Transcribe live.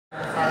My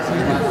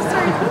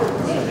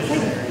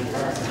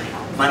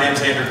name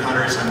is Andrew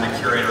Connors. I'm the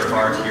curator of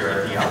art here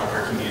at the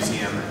Albuquerque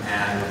Museum,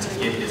 and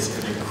it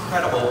is an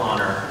incredible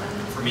honor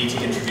for me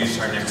to introduce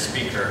our next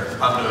speaker.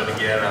 Pablo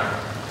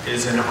Helguera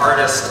is an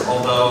artist,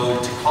 although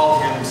to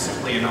call him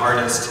simply an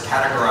artist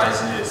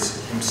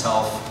categorizes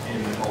himself in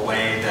a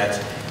way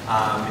that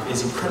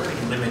is incredibly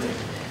limiting.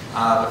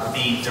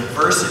 The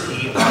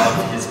diversity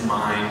of his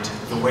mind,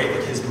 the way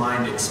that his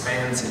mind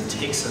expands and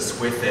takes us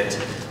with it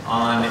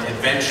on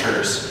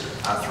adventures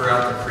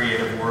throughout the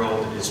creative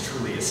world is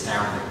truly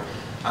astounding.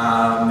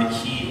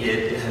 He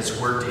has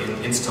worked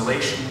in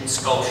installation,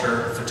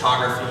 sculpture,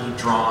 photography,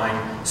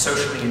 drawing,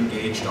 socially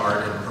engaged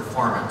art, and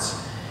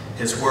performance.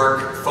 His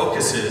work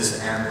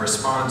focuses and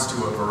responds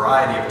to a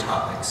variety of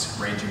topics,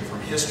 ranging from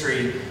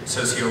history,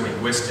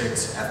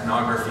 sociolinguistics,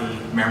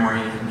 ethnography,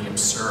 memory, and the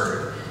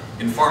absurd,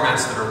 in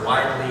formats that are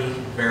widely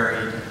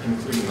varied,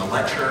 including the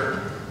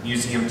lecture,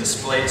 museum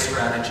display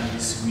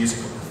strategies,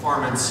 musical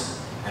performance,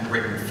 and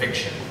written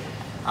fiction.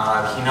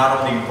 He not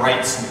only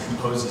writes and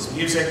composes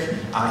music,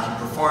 he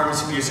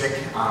performs music.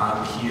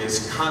 He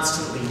is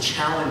constantly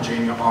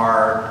challenging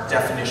our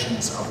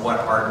definitions of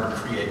what art and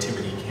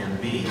creativity can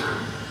be.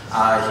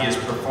 He has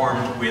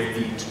performed with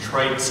the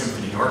Detroit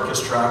Symphony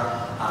Orchestra.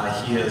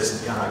 He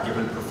has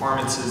given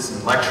performances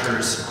and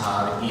lectures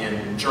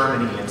in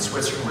Germany and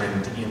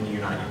Switzerland, in the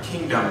United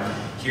Kingdom,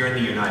 here in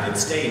the United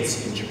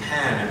States, in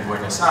Japan, in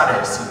Buenos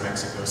Aires, in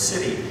Mexico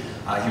City.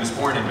 He was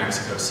born in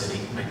Mexico City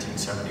in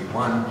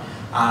 1971,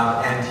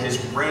 and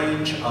his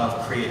range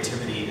of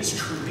creativity is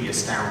truly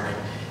astounding.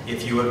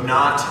 If you have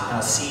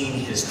not seen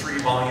his 3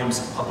 volumes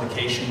of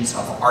publications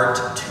of art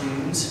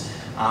tunes,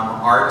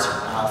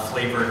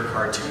 art-flavored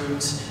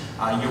cartoons,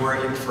 you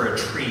are in for a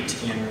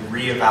treat in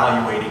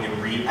reevaluating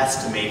and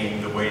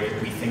re-estimating the way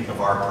that we think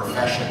of our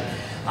profession.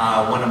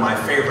 One of my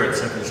favorites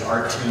of his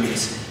art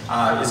tunes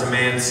is a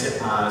man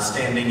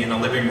standing in a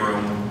living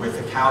room with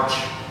a couch.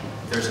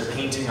 There's a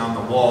painting on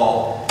the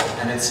wall,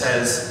 and it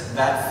says,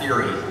 "That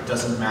theory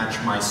doesn't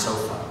match my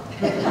sofa."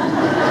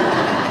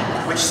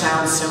 Which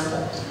sounds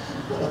simple,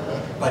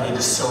 but it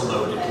is so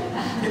loaded.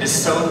 It is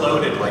so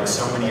loaded, like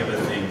so many of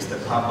the things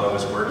that Pablo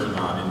is working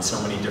on in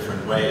so many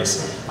different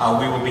ways.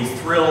 We will be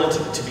thrilled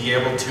to be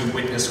able to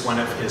witness one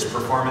of his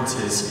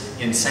performances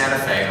in Santa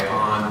Fe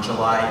on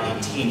July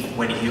 18th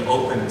when he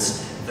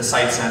opens the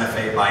Site Santa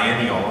Fe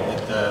Biennial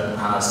at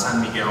the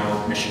San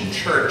Miguel Mission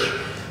Church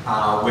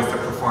with a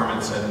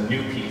performance, a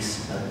new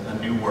piece, a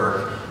new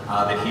work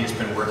that he has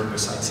been working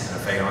with Site Santa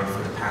Fe on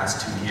for the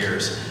past 2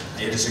 years.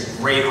 It is a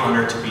great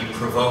honor to be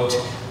provoked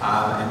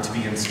and to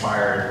be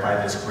inspired by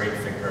this great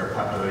thinker,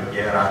 Pablo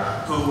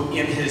Helguera, who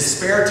in his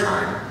spare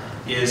time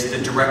is the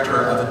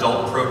director of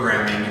adult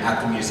programming at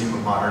the Museum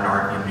of Modern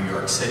Art in New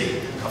York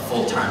City, a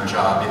full-time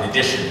job in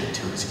addition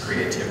to his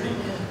creativity.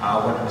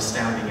 What an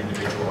astounding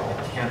individual.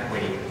 I can't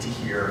wait to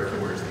hear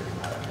the words that come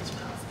out of his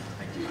mouth.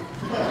 Thank you.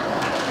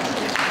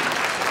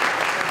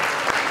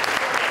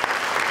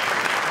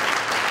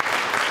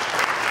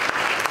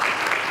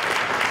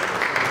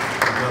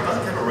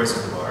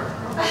 Raising the bar.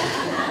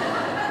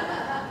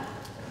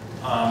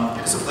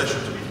 It is a pleasure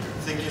to be here.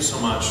 Thank you so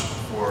much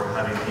for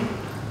having me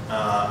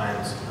and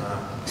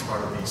as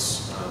part of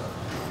this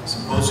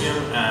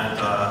symposium and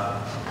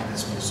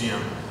this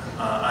museum.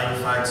 I,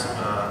 in fact,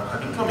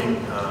 have been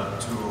coming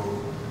to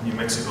New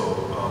Mexico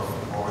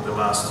over the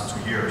last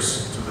 2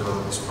 years to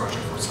develop this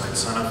project for Site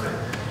Santa Fe.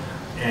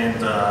 And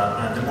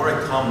the more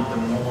I come, the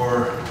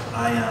more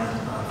I am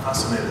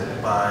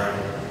fascinated by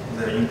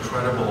the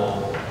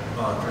incredible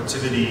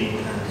creativity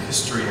and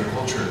history and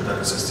culture that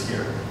exists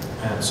here.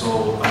 And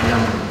so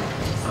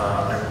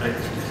I've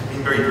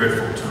been very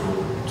grateful to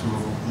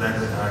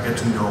get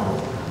to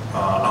know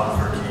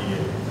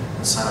Albuquerque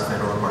and Santa Fe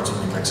and other parts of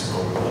New Mexico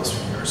over the last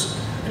few years.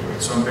 Anyway,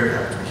 so I'm very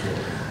happy to be here.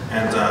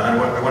 And I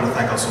want to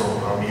thank also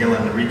Miguel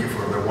and Enrique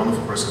for their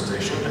wonderful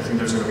presentation. I think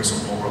there's going to be some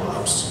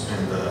overlaps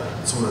in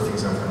some of the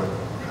things I'm going to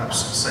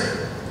perhaps say.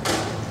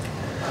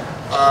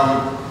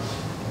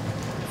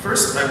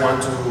 First, I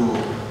want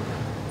to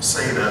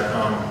say that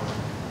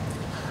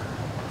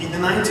in the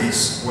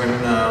 90s, when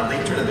the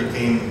internet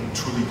became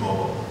truly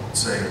global,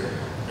 let's say,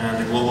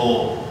 and the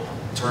global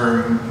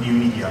term new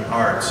media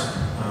art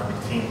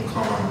became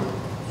common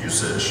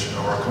usage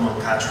or a common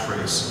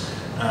catchphrase,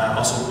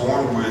 also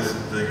born with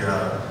the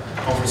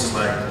conferences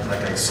like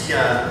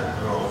ICEA,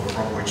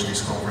 from which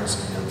this conference,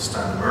 I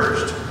understand,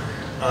 emerged,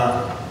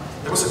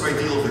 there was a great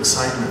deal of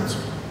excitement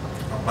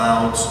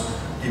about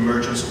the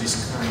emergence of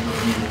this kind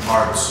of new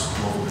arts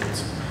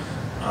movement.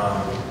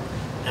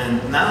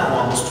 And now,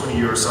 almost 20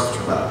 years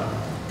after that,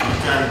 we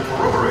can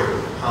corroborate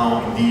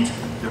how indeed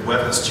the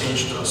web has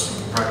changed us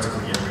in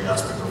practically every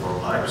aspect of our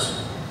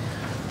lives.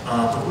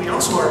 But we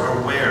also are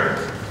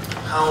aware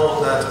how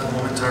that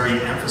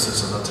momentary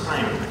emphasis at the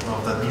time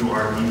of that new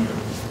art medium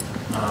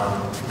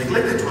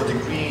neglected to a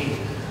degree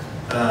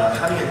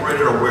having a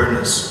greater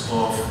awareness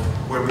of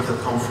where we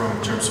have come from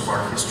in terms of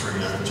our history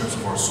and in terms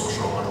of our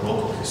social and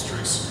local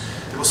histories.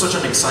 There was such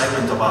an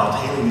excitement about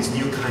hailing this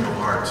new kind of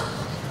art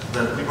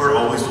that we were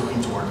always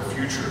looking toward the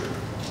future,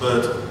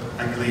 but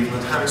I believe,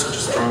 not having such a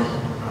strong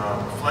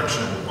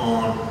reflection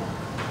on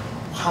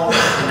how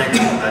connected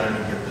that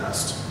immediate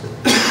past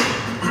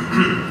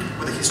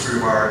with the history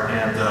of art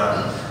and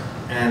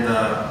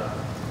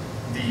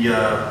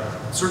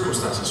the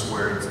circumstances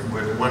where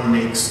one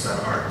makes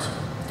that art.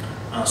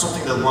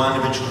 Something that one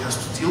eventually has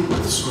to deal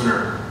with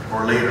sooner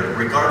or later,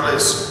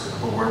 regardless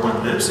of where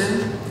one lives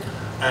in,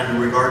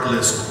 and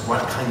regardless of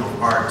what kind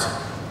of art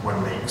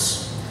one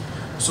makes.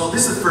 So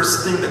this is the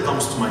first thing that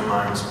comes to my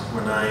mind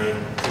when I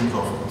think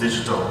of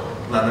digital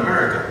Latin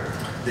America.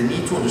 The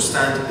need to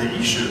understand the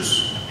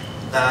issues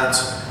that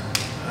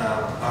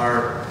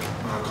are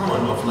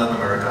common of Latin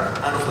America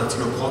and of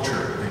Latino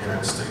culture in the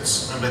United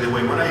States. And by the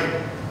way, when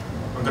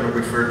I'm going to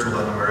refer to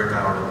Latin America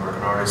or Latin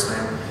American artists,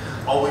 I'm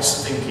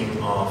always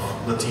thinking of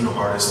Latino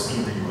artists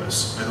in the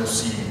US. I don't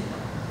see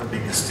a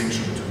big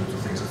distinction between the two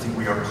things. I think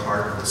we are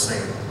part of the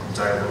same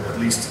dialogue, at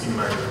least in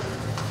my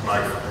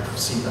life. I've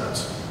seen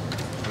that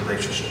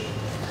relationship.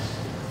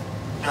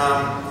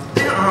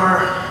 There are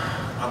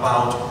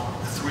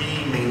about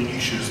three main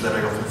issues that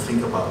I often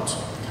think about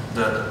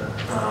that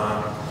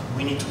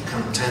we need to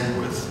contend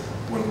with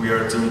when we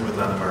are dealing with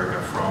Latin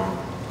America from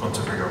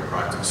contemporary art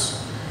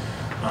practice,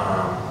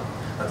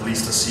 at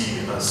least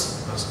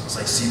as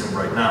I see them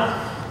right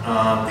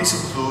now. These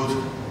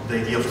include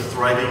the idea of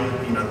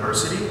thriving in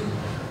adversity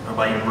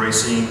by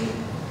embracing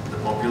the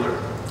popular,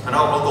 and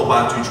I'll go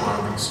back to each one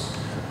of these.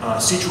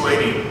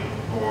 Situating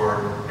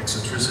or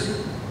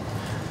eccentricity,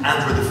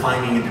 and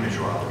redefining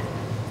individuality.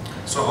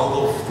 So I'll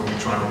go through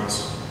each one of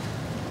these.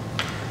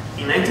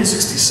 In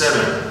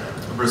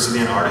 1967, a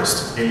Brazilian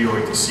artist, Helio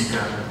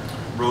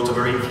wrote a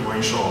very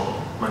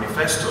influential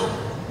manifesto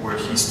where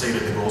he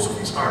stated the goals of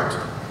his art.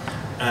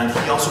 And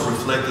he also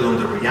reflected on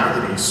the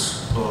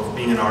realities of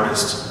being an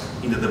artist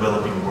in the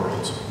developing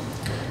world.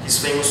 His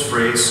famous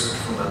phrase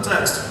from that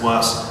text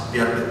was, "De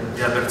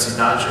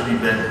adversidade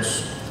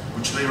vivemos,"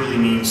 which literally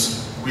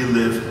means we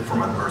live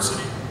from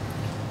adversity.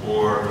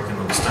 Or you can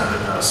understand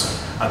it as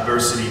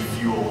adversity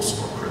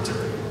fuels our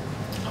creativity.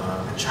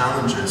 The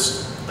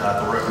challenges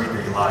that our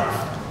everyday life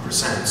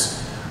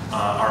presents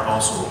are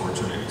also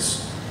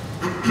opportunities.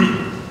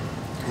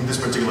 In this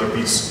particular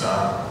piece,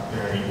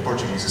 in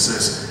Portuguese, it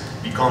says,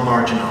 "Become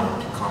marginal,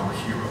 become a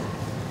hero."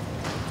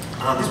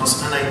 This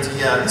was an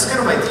idea, this kind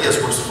of ideas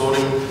were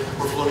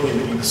floating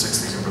in the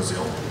 60s in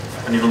Brazil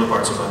and in other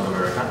parts of Latin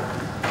America.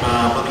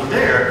 But in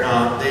there,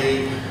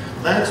 they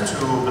led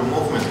to a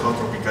movement called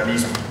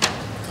tropicalismo,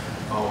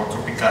 or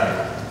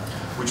tropicalia,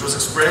 which was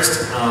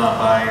expressed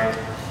by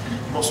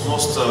most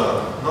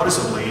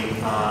noticeably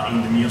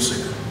in the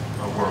music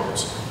world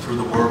through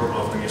the work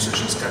of the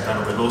musicians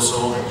Caetano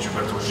Veloso and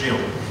Gilberto Gil.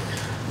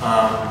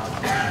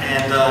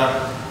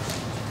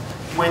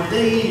 When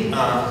they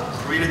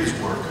created this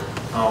work,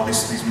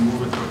 this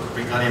movement of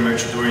tropicalia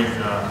emerged during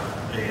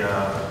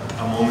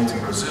a moment in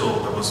Brazil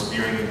that was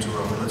veering into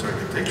a military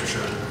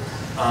dictatorship.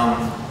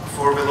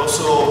 For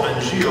Veloso and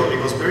Gil,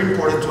 it was very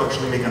important to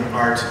actually make an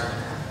art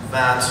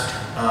that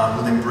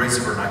would embrace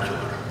the vernacular.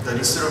 That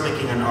instead of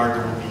making an art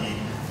that would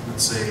be,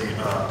 let's say,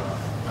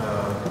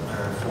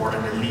 for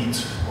an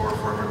elite or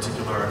for a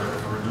particular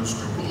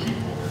reduced group of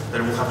people, that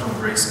it will have to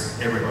embrace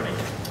everybody.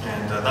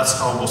 And that's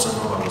how Bossa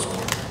Nova was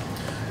born.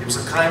 It was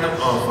a kind of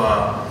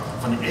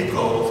an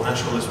echo of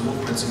nationalist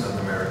movements in Latin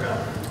America,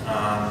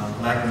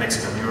 like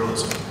Mexican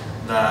muralism,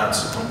 that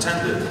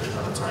contended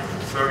at the time in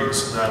the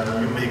 30s that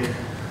when you make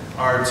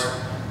art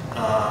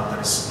that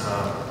is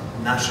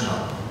national,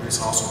 it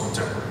is also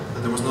contemporary.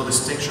 That there was no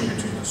distinction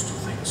between those two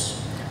things,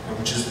 and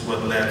which is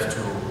what led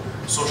to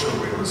social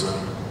realism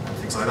and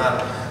things like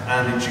that.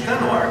 And in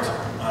Chicano art,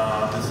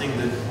 the thing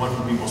that one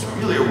would be most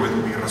familiar with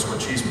would be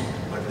rasguachismo,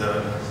 like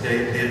the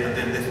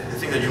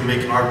thing that you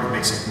make art with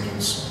basic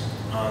means.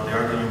 The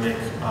art that you make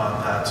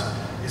that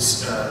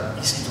is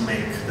easy to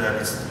make,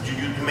 that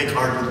you make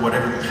art with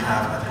whatever you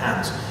have at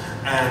hand.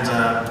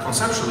 And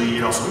conceptually,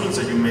 it also means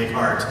that you make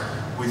art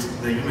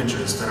with the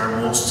images that are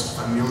most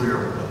familiar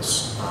with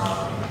us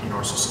in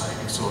our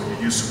society. So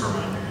you use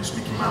Superman, you use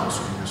Mickey Mouse,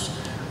 you use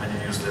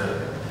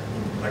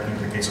like in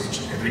the case of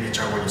Enrique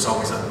Chagüe, it's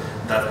always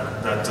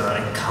that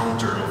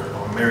encounter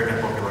of American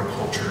popular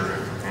culture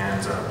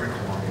and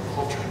pre-colonial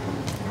culture.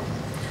 You know?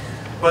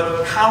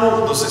 But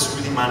how does this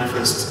really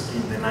manifest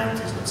in the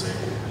 90s, let's say,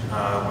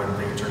 when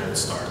the internet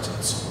starts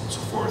and so on and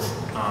so forth,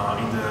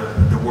 in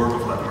the work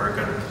of Latin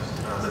American,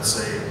 let's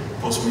say,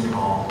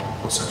 post-minimal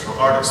conceptual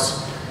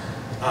artists?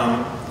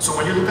 So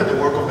when you look at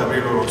the work of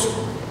Gabriel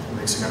Orozco, a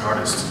Mexican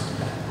artist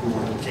who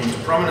came to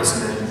prominence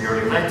in the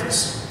early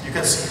 90s, you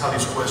can see how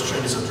this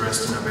question is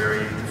addressed in a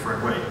very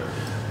different way.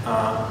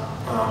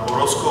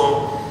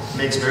 Orozco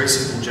makes very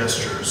simple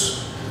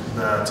gestures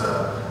that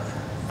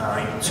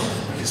in some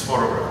of his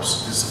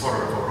photographs. This is a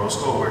photograph of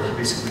Orozco where he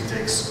basically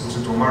goes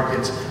into a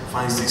market,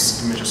 finds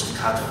these images of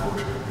cat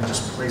food, and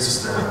just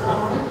places them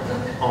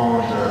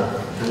on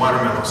the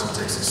watermelons and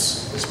takes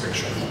this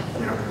picture.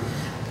 You know,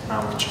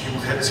 which he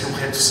will have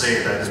to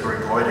say that it's very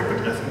poetic,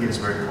 but I think it is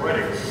very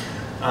poetic.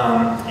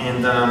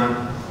 And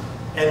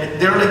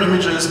there are like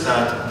images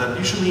that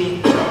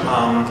usually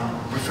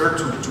refer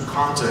to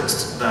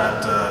context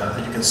that,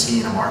 that you can see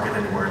in a market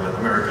anywhere in Latin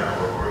America,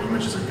 or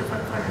images that you can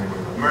find anywhere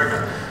in Latin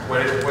America.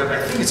 What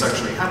I think is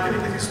actually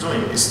happening that he's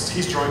doing is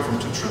he's drawing from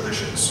two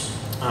traditions.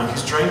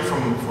 He's drawing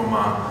from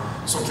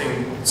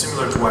something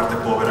similar to arte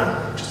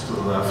povera, which is to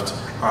the left,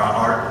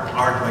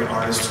 art by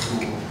artists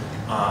who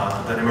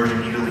that emerged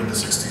in Italy in the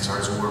 60s,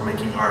 artists who were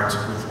making art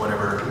with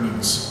whatever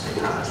means they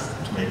had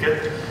to make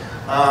it.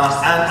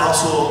 And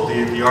also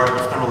the art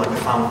of kind of like the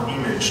found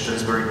image that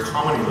is very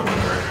common in Latin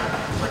America,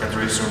 like a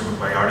tradition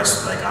by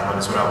artists like Pablo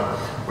Helguera,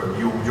 where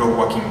you're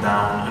walking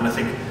down, and I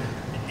think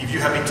if you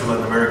have been to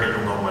Latin America,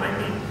 you'll know what I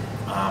mean.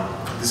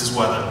 This is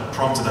what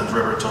prompted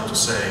André Breton to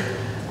say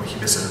when he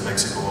visited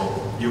Mexico.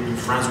 In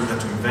France, we had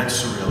to invent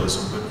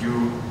surrealism, but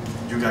you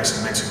guys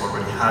in Mexico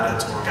already had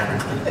it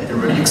organically. It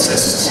already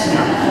exists.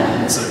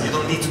 So you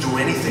don't need to do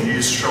anything. You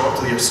just show up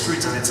to the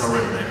streets and it's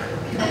already there.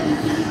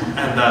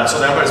 And so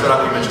the Álvarez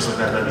Bravo images like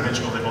that image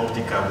of the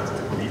optica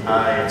with the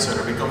eye,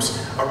 etc., becomes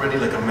already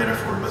like a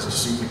metaphor, but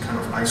just simply kind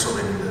of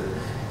isolating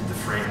the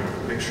frame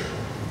of the picture.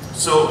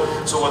 So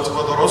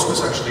what Orozco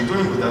is actually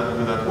doing with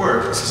that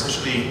work is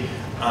essentially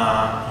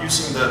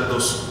using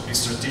those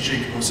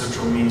strategic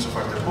conceptual means of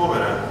arte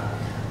povera,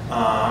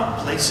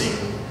 placing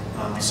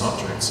these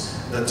objects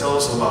that tell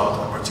us about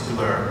the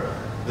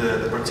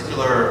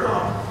particular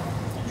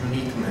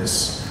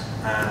uniqueness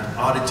and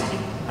oddity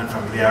and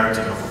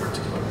familiarity of a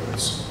particular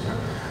place. You know?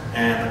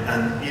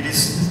 And it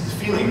is the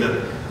feeling that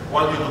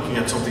while you're looking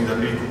at something that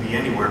maybe could be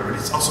anywhere, but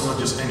it's also not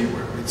just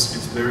anywhere. It's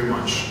very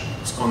much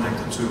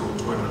connected to a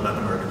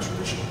Latin American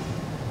tradition.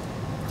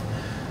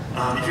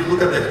 If you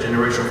look at the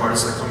generation of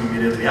artists that come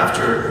immediately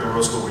after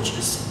Orozco, which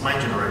is my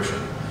generation,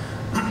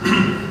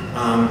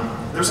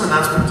 there's an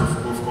aspect of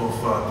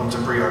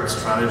contemporary art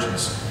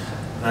strategies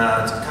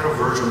that kind of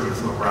verge on the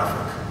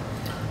ethnographic,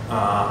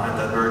 and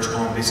that verge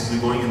on basically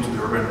going into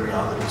the urban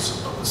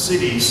realities of the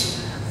cities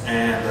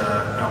and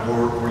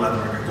or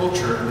Latin American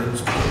culture, and then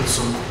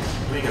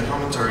doing a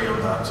commentary on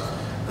that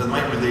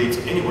might relate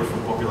anywhere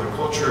from popular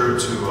culture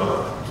to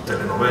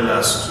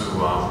telenovelas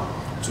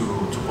to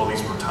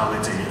police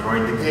brutality. Or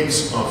in the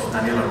case of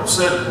Daniela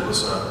Rosell, who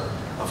was a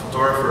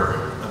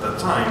photographer at that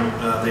time,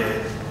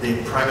 the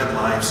private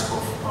lives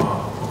of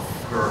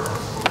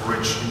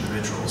rich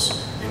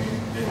individuals. In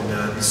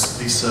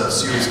this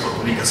series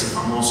called Ricas y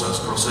Famosas,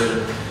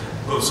 Rosell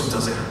goes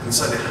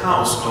inside the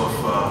house of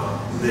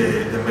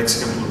the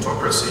Mexican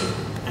plutocracy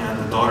and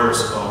the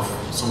daughters of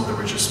some of the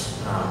richest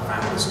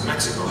families in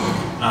Mexico,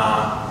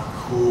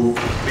 who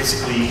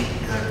basically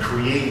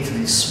create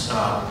this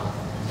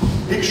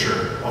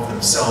picture of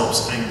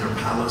themselves in their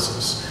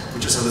palaces,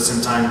 which is at the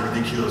same time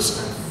ridiculous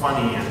and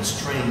funny and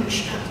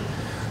strange,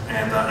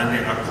 and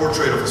a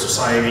portrait of a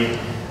society,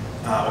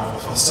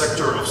 of a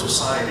sector of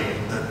society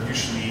that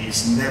usually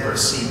is never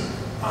seen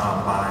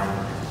by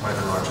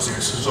the larger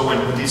series. So when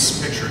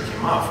this picture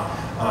came up,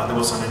 there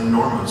was an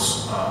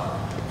enormous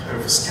kind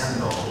of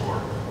scandal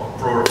or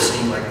uproar of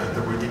seeing like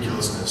the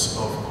ridiculousness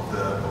of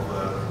the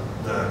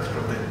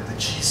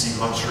cheesy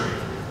luxury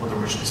of the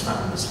rich these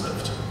families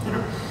lived, you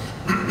know.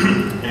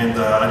 and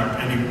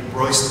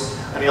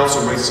he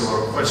also raises a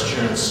lot of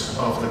questions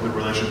of the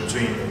relation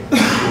between the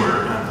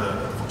viewer and the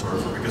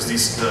photographer, because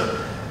these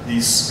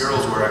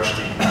girls were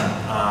actually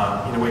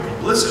in a way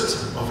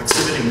complicit of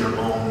exhibiting their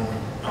own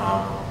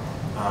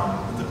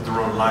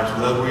lives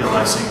without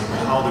realizing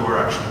how they were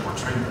actually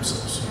portraying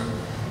themselves. You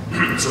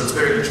know? So it's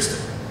very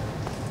interesting.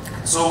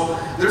 So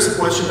there's a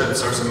question that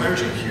starts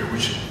emerging here,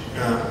 which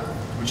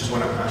is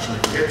what I'm actually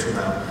get to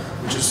now,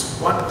 which is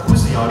who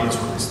is the audience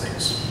for these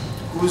things?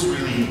 Who is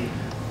really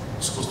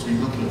supposed to be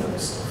looking at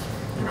this stuff?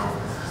 You know,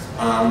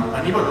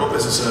 Aníbal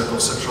López is a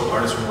conceptual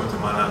artist from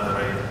Guatemala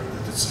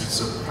it's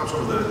perhaps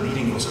one of the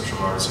leading conceptual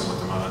artists in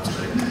Guatemala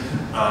today.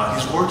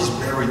 His work is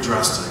very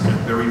drastic and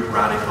very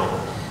radical,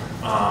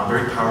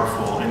 very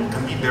powerful, and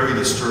can be very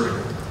disturbing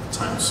at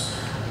times.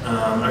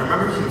 I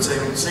remember him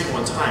saying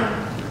one time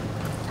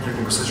in a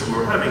conversation we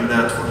were having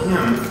that for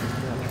him,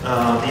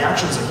 the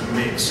actions that he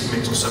makes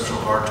conceptual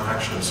art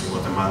actions in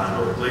Guatemala and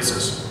other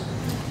places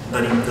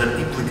that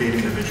implicate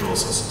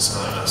individuals as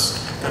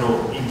kind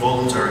of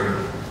involuntary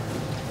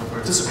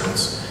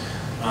participants,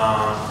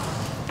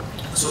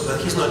 so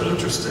that he's not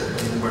interested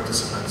in the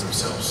participants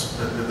themselves.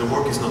 The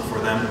work is not for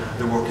them,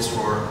 the work is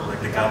for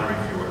like the gallery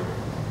viewer.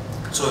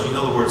 So in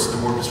other words, the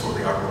work is for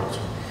the art world.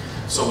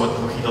 So what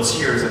he does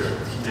here is that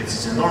he takes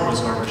this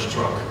enormous garbage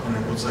truck and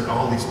then puts like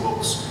all these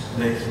books,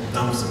 and then he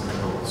dumps them in the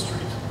middle of the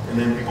street. And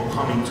then people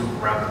coming to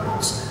grab the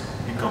books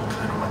become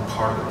kind of like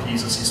part of the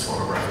piece as he's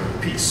photographing the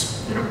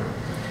piece, you know?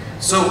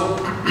 So,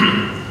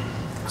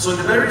 so in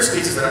the various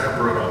cases that I have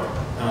brought up,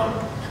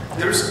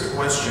 there's a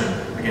question,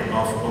 again,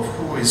 of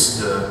who is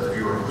the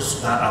viewer,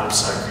 who's that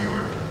outside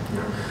viewer, you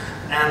know?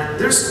 And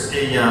there's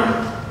a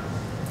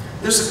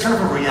kind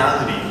of a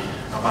reality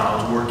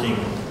about working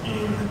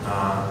in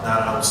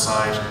that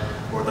outside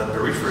or that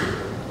periphery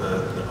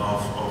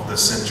of the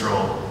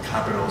central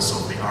capitals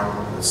of the art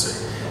world, let's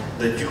say,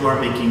 that you are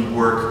making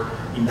work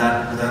in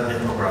that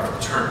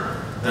ethnographic term,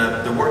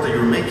 that the work that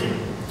you're making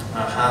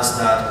has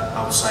that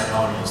outside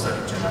audience,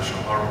 that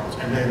international audience.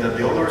 And then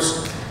the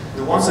others,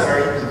 the ones that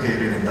are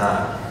implicated in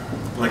that,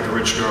 like the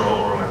rich girl,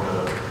 or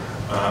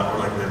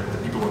like the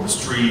people on the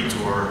street,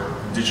 or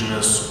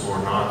indigenous or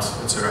not,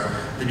 etc.,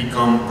 they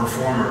become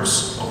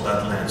performers of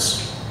that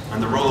lens.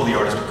 And the role of the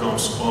artist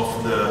becomes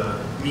of the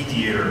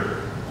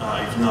mediator,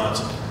 if not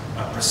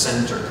a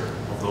presenter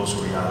of those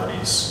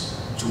realities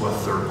to a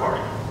third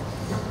party.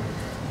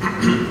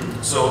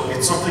 So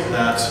it's something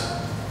that,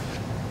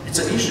 it's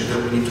an issue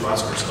that we need to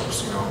ask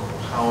ourselves, you know,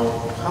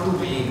 how do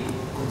we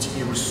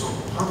continue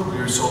how do we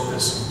resolve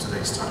this in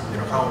today's time? You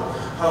know, how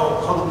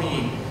do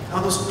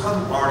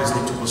artists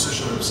need to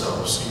position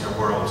themselves in a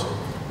world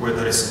where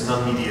that is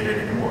not mediated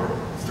anymore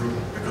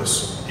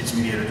because it's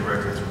mediated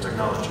directly through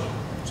technology?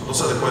 So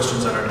those are the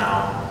questions that are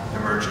now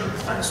emerging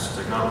thanks to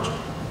technology.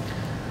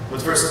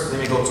 But first, let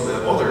me go to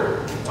the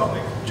other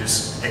topic, which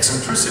is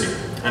eccentricity.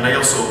 And I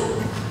also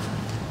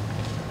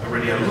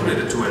already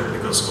alluded to it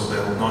because of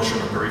the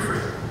notion of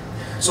periphery.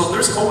 So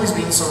there's always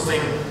been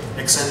something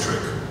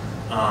eccentric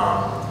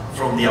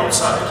from the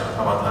outside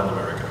about Latin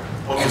America.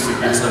 Obviously,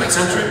 it's not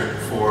eccentric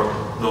for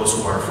those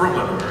who are from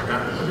Latin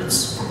America, but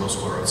it's from those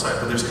who are outside.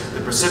 But there's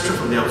the perception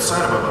from the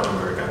outside about Latin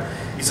America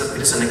is that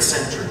it is an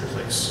eccentric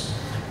place.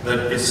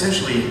 That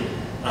essentially,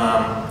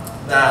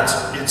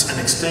 that it's an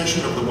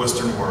extension of the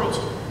Western world,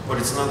 but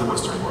it's not the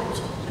Western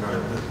world. You know,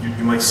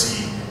 you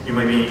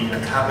might be in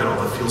a capital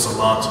that feels a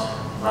lot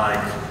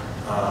like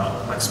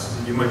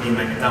you might be in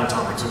like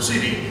downtown Mexico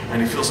City,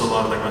 and it feels a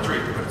lot like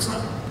Madrid, but it's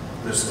not.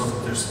 There's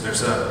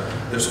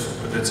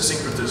a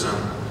syncretism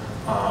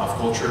of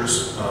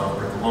cultures,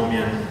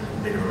 Colombian,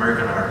 Native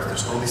American art.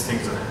 There's all these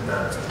things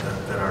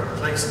that are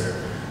placed there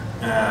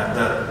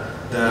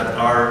that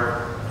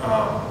are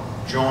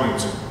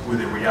joined with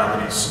the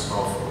realities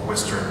of a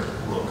Western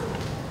look.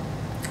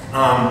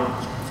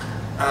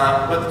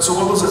 But so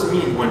what does that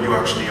mean when you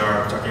actually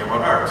are talking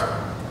about art?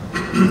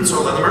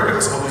 So Latin America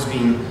has always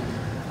been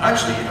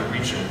actually a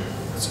region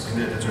that's in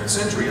the 20th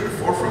century at the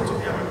forefront of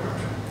the avant-garde.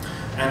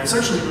 And it's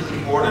actually really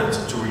important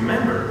to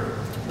remember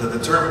that the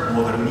term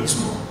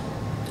modernismo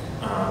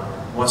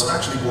was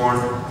actually born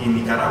in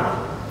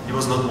Nicaragua. It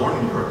was not born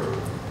in Europe.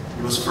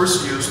 It was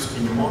first used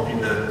in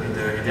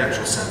the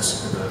actual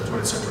sense, in the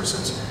 20th century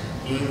sense,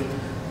 in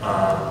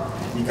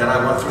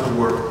Nicaragua through the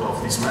work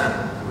of this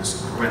man, who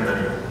was Rubén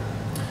Darío.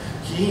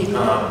 He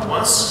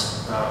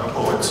was a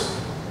poet,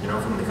 you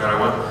know, from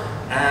Nicaragua,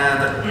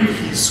 and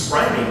his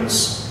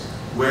writings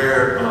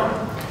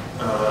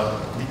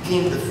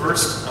became the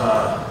first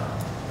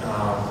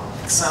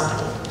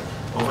example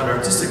of an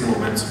artistic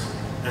movement,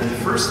 and the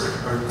first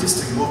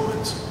artistic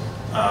movement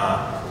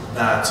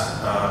that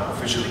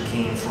officially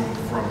came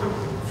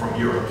from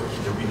Europe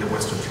in the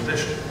Western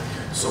tradition.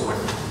 So when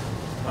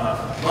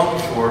long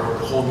before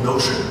the whole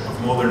notion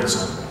of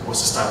modernism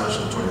was established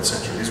in the 20th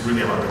century, it's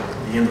really about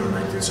the end of the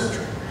 19th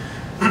century.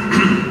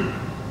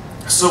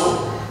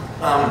 So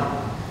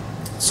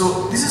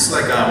this is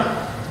like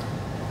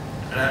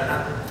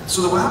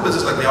so what happens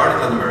is like the art in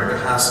Latin America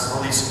has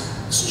all these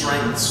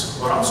strengths,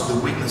 but also the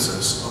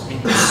weaknesses of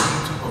being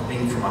perceived, of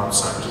being from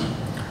outside.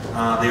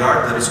 The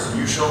art that is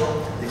unusual,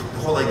 the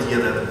whole idea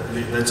that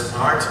it's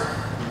art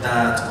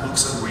that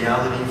looks at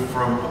reality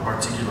from a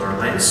particular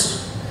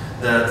lens,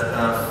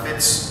 that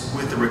fits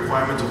with the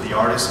requirement of the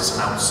artist as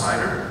an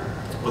outsider,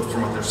 but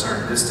from a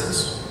certain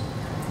distance.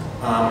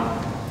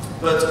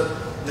 But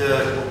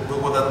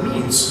what that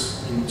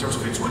means, in terms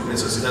of its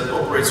weaknesses, is that it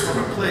operates from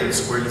a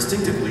place where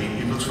instinctively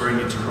it looks for an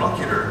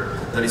interlocutor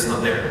that is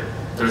not there,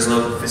 that is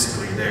not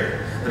physically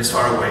there, that is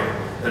far away,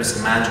 that is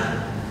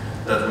imagined,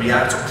 that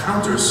reacts or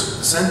counters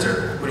the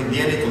center, but in the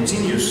end it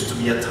continues to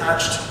be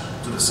attached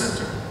to the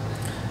center.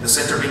 The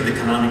center being the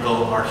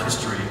canonical art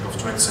history of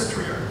 20th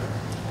century art,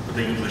 with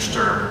the English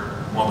term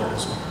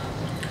modernism.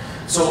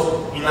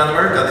 So in Latin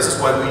America, this is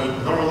why we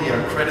normally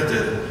are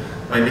credited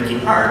by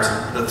making art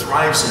that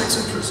thrives in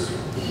eccentricity.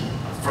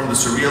 From the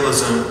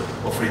surrealism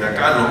of Frida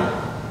Kahlo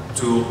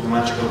to the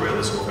magical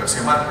realism of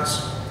Garcia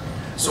Marquez.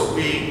 So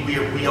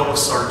we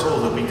always are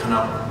told that we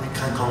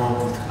can come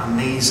up with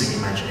amazing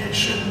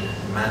imagination,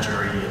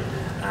 imagery,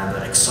 and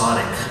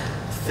exotic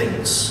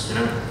things, you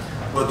know.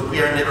 But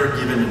we are never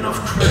given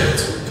enough credit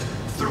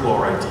through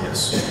our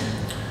ideas.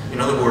 In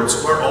other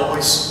words, we're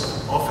always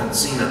often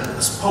seen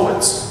as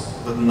poets,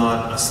 but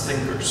not as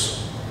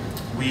thinkers.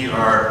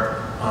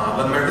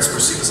 Latin America is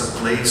perceived as a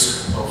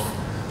place of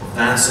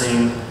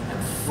dancing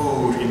and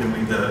food in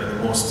the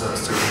most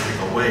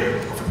stereotypical way,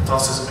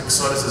 of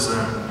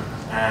exoticism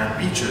and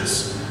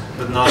beaches,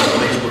 but not a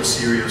place where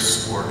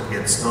serious work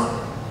gets done.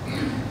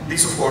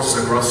 This, of course,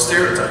 is a gross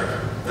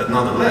stereotype that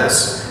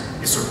nonetheless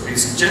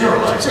is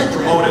generalized and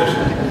promoted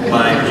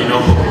by, you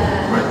know,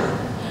 right?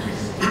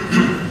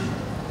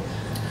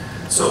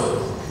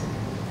 So,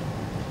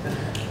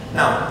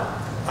 now,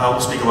 I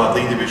will speak about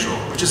the individual,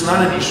 which is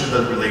not an issue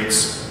that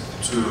relates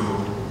to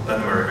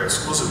Latin America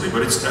exclusively,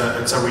 but it's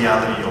a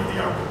reality of the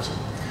art world.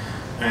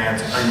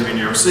 And I live in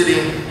New York City,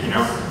 you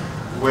know,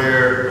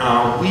 where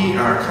we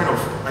are kind of,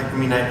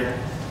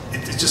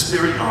 it's just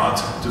very odd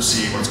to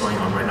see what's going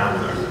on right now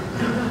with art.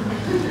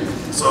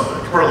 Yeah. So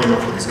you probably know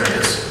who this guy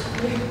is.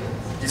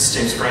 This is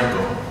James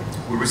Franco,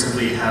 who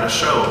recently had a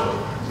show,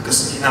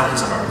 because now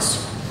he's an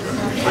artist.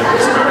 He's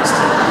an artist.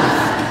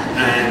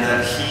 And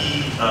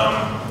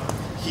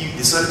he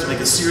decided to make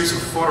a series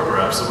of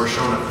photographs that were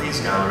shown at Pace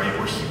Gallery,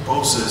 where he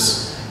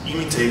poses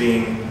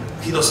imitating,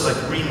 he does like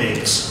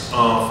remakes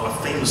of a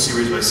famous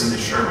series by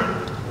Cindy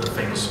Sherman, the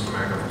famous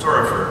American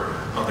photographer,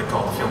 they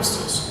call the film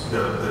stills.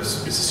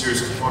 It's a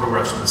series of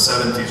photographs from the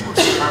 70s where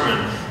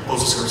Sherman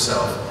poses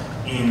herself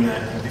in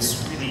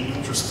these really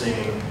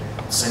interesting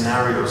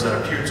scenarios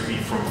that appear to be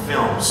from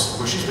films,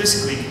 where she's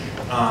basically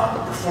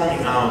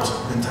performing out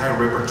the entire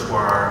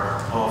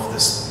repertoire of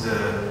this,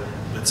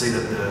 let's say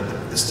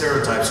the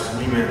stereotypes of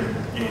women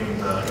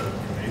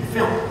in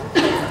film.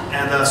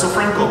 And so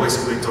Franco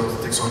basically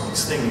takes on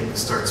this thing and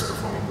starts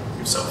performing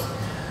himself.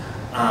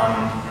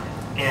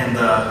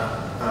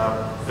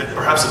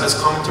 Perhaps the best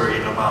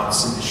commentary about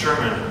Cindy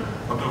Sherman,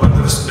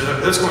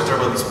 the best commentary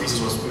about these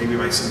pieces was maybe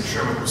by Cindy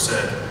Sherman, who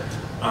said,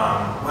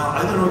 well,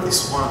 I don't know if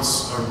these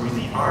ones are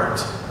really art.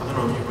 I don't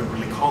know if you can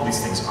really call these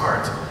things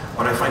art,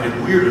 but I find it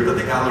weird that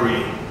the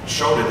gallery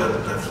showed it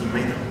that he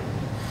made them.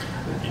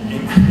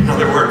 In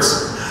other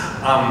words,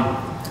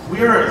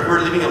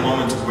 we're living a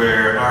moment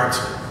where art,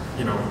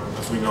 you know,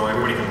 as we know,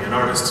 everybody can be an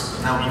artist,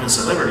 but now even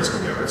celebrities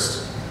can be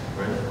artists,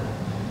 right?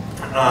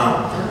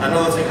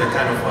 Another thing that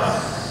kind of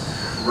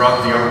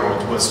rocked the art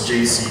world was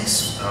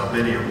Jay-Z's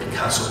video,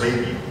 Picasso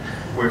Baby,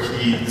 where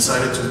he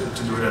decided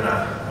to do it at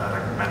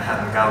a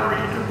Manhattan gallery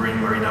and bring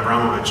Marina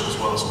Abramovich as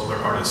well as other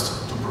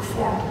artists to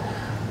perform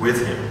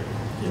with him,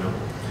 you know.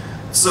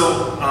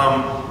 So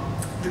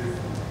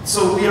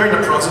we are in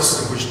a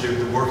process in which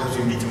the work has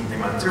been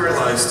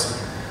dematerialized,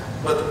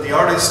 but the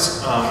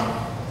artist,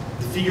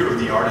 the figure of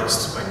the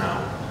artist by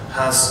now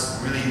has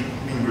really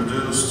been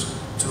reduced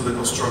to the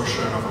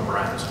construction of a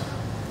brand.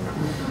 You know?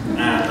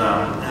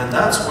 And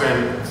that's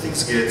when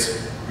things get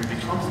really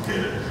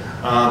complicated.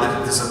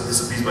 There's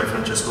a piece by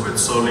Francesco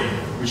Bezzoli,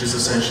 which is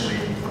essentially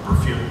a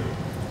perfume.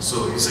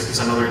 So he's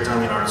another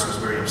Italian artist who's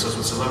very obsessed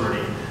with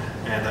celebrity,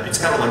 and it's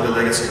kind of like the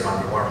legacy of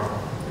Andy Warhol.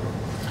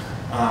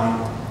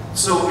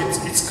 So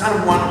it's kind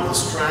of one of the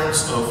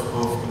strands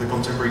of the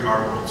contemporary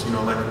art world, you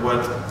know, like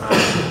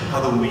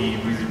how do we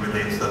really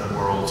relate to that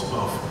world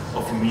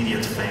of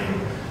immediate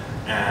fame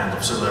and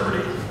of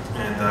celebrity,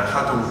 and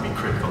how do we be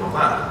critical of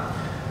that?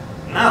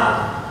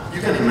 Now, you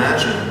can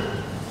imagine,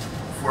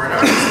 for an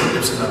artist that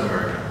lives in Latin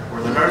America, or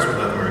an artist with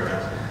Latin America,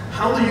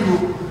 how do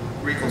you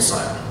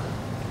reconcile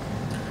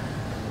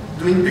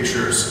doing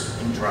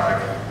pictures in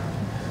drag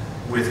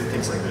with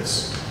things like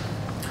this?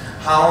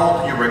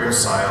 How do you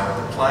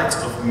reconcile the plight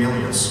of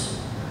millions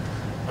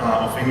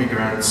of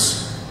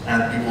immigrants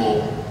and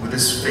people with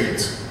this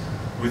fate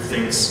with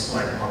things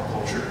like pop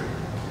culture,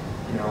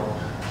 you know,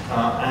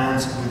 and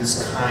with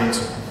this kind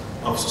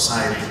of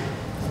society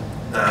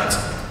that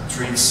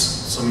treats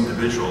some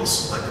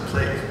individuals like the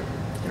plague,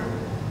 you know?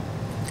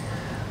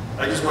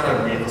 I just want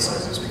to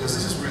re-emphasize this because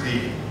this is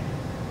really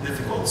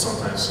difficult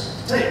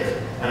sometimes to take,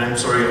 and I'm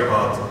sorry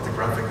about the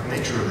graphic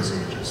nature of these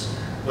images,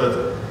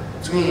 but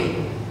to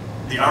me,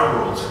 the art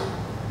world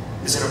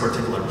is in a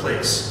particular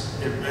place.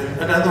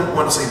 And I don't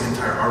want to say the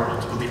entire art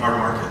world, but the art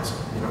market.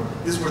 You know,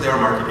 this is where the art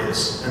market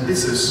is, and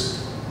this is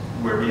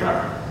where we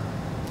are.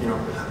 You know,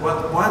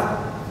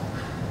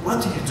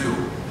 what do you do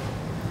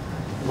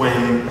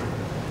when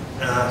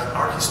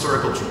our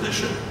historical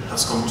tradition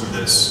has come to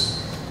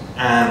this,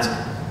 and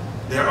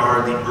there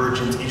are the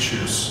urgent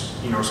issues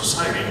in our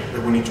society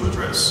that we need to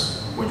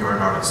address when you are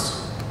an artist,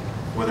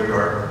 whether you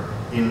are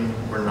in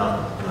or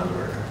not in Latin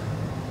America?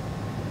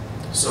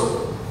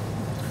 So,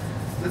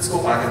 let's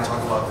go back and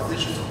talk about the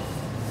digital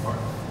part.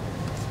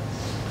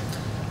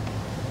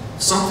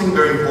 Something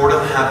very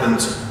important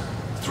happened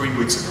 3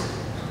 weeks ago.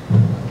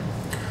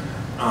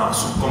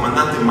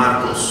 Subcomandante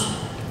Marcos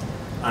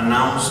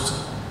announced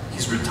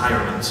his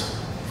retirement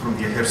from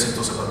the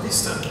Ejército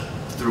Zapatista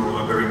through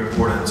a very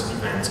important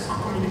event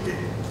on Communique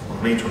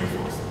on May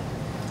 24th.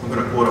 I'm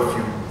going to quote a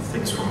few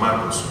things from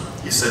Marcos.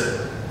 He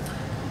said,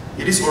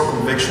 "It is our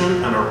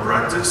conviction and our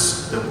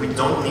practice that we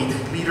don't need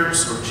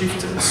leaders or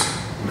chieftains,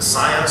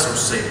 messiahs or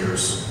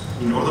saviors,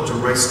 in order to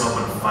rise up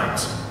and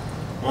fight.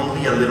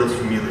 Only a little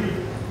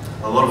humility,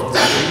 a lot of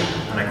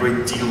dignity, and a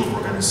great deal of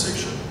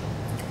organization.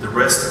 The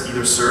rest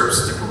either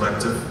serves the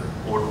collective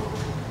or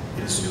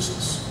it is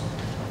useless."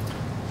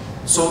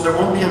 So there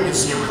won't be a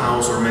museum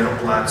house or metal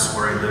plaques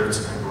where I lived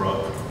and grew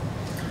up.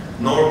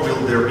 Nor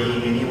will there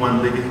be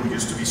anyone living who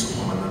used to be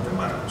Subcomandante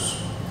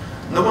Marcos.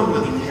 No one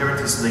will inherit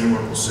his name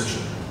or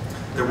position.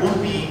 There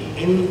won't be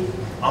any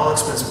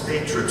all-expense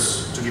paid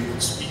trips to give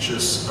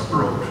speeches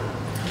abroad.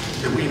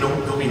 There'll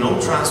be no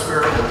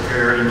transfer of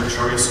care in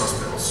luxurious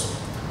hospitals.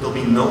 There'll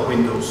be no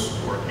windows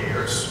or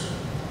heirs.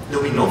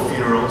 There'll be no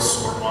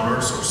funerals or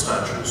honors or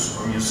statues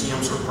or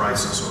museums or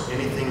prizes or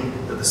anything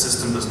that the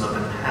system does not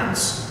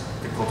enhance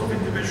the cult of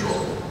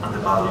individual and the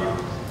value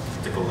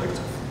of the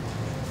collective.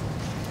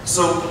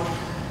 So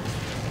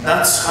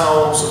that's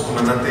how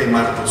Subcomandante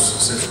Marcos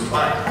says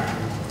goodbye.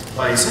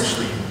 by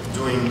essentially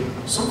doing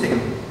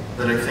something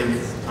that I think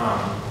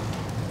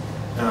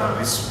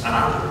is an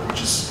outward,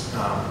 which is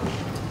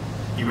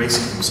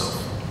erasing himself.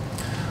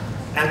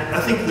 And I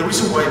think the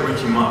reason why I bring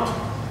him up,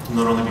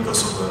 not only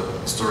because of the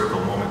historical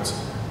moment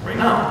right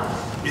now,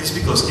 is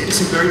because it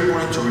is very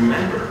important to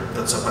remember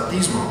that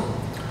Zapatismo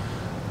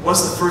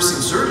was the first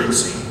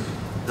insurgency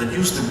that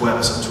used the web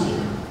as a tool.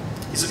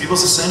 It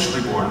was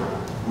essentially born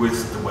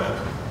with the web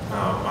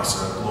as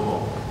a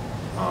global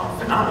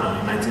phenomenon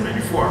in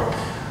 1994.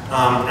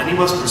 And it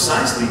was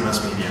precisely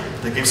mass media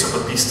that gave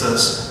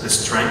Zapatistas the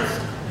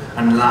strength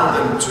and allowed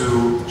them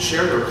to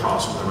share their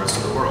cause with the rest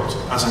of the world.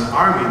 As an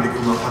army, they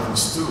could not have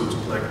withstood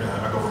like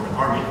a government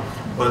army,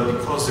 but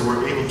because they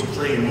were able to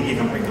play a media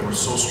campaign that were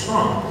so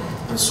strong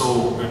and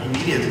so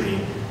immediately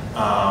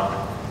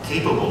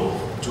capable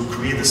to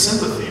create the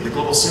sympathy, the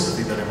global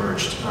sympathy that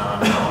emerged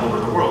all over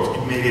the world,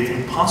 it made it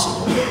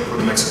impossible for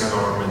the Mexican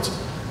government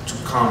to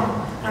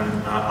come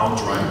and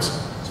outright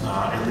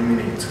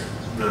eliminate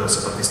the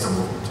Zapatista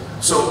movement.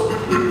 So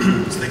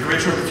the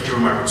creation of the figure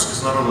of Marcos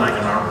is not unlike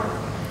an artwork.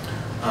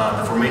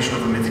 The formation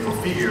of a mythical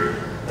figure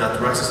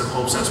that rises the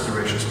hopes and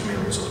aspirations of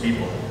millions of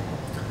people.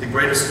 The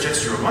greatest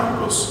gesture of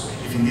Marcos,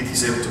 if indeed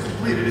he's able to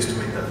complete it, is to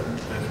make that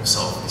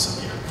himself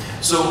disappear.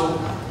 So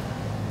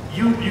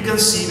you can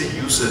see the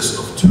uses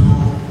of two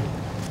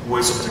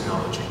ways of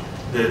technology.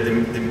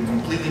 The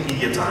completely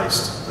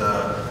mediatized,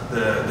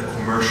 the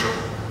commercial,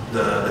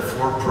 the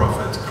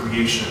for-profit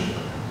creation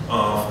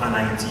of an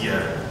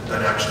idea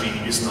that actually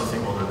is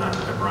nothing other than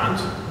a brand,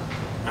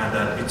 and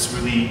that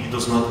it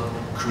does not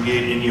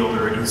create any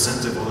other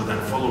incentive other than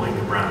following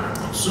the brand and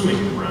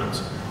consuming the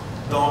brand,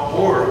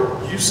 or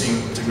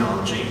using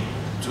technology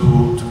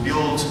to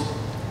build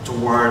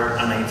toward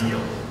an ideal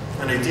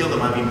that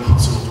might be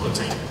impossible to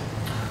attain,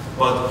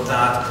 but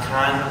that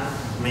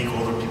can make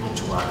other people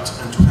to act,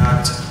 and to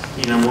act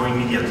in a more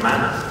immediate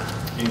manner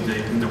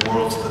in the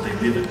world that they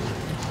live in,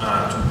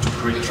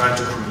 to try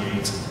to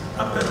create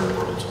a better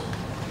world.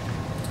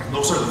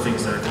 Those are the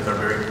things that I think are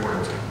very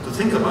important to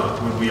think about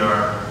when we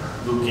are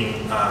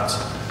looking at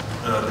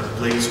the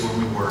place where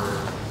we work,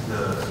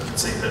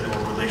 let's say that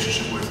our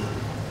relationship with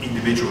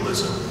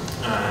individualism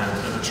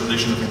and the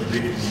tradition of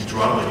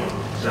individuality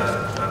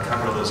that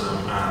capitalism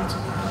and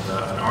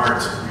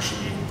art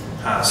usually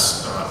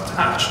has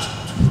attached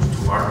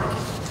to art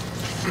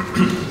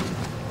making.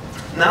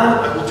 Now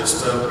I will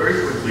just very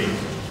quickly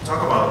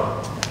talk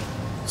about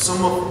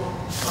some of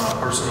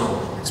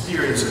personal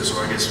experiences,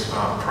 or I guess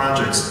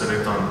projects that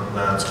I've done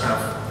that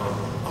have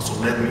also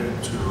led me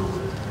to,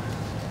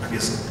 I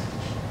guess,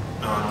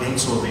 gain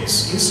some of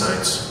these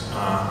insights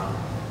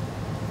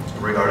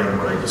regarding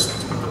what I just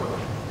talked about.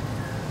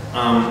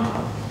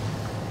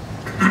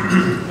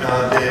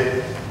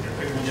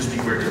 Let me just be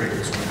very quick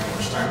because we don't have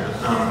much time. But,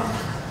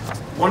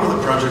 one of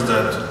the projects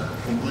that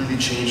completely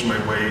changed my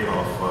way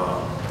of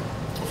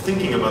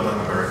thinking about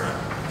Latin America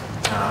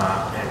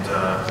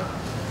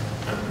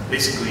and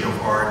basically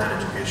of art and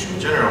education in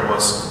general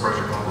was a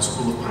project called the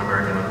School of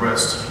Pan-American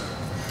Unrest.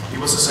 It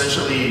was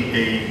essentially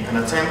an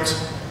attempt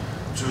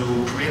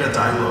to create a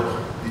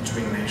dialogue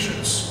between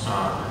nations,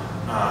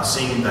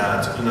 seeing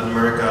that in Latin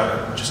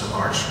America, which is a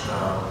large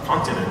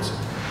continent,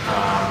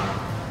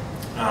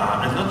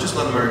 and not just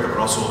Latin America, but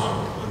also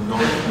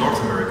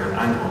North America and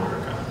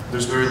Anglo-America,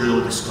 there's very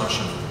little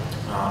discussion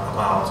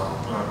about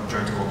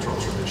joint cultural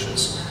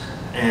traditions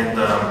and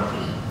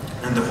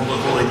the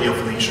whole idea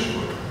of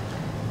nationhood.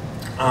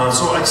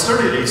 So I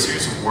started a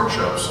series of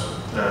workshops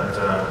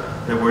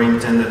that were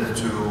intended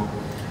to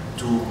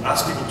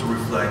ask people to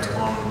reflect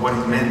on what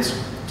it meant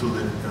to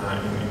live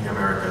in the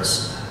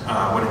Americas,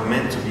 what it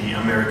meant to be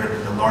American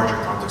in the larger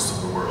context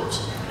of the world.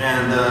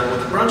 And what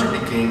the project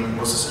became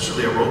was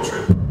essentially a road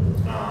trip in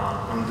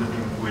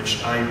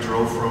which I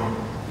drove from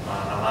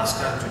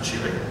Alaska to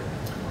Chile.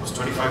 It was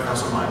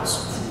 25,000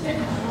 miles.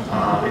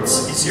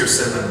 It's easier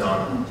said than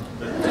done.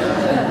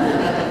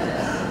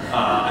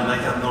 And I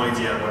had no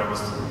idea what I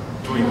was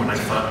doing when I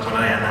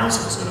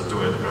announced I was going to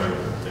do it. Right?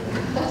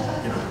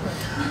 You know.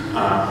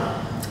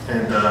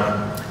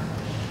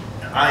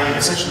 I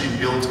essentially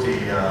built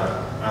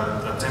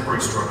a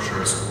temporary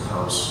structure, a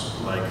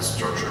schoolhouse-like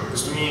structure,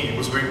 because to me it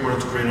was very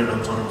important to create an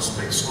autonomous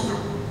space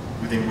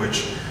within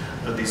which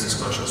these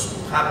discussions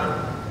will happen.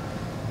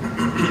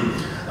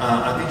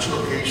 At each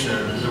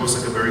location, there was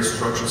like a very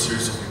structured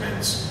series of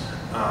events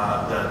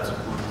that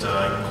would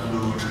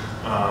include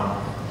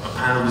a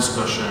panel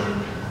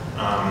discussion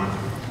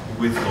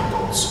with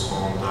locals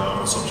on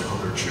a subject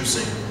of their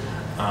choosing,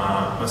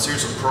 a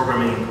series of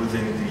programming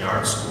within the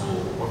art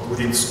school, or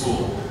within the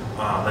school,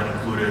 that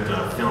included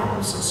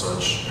films and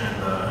such,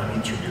 and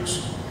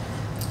interviews,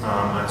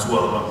 as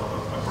well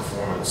a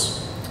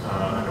performance.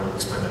 I will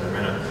explain that in a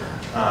minute.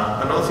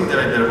 Another thing that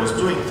I was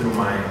doing through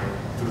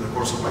the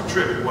course of my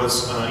trip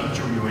was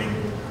interviewing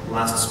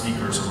last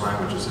speakers of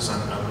languages. It's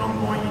an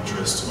ongoing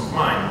interest of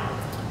mine.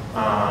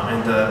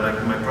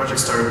 My project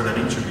started with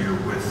an interview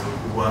with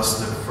who was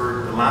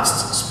the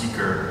last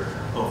speaker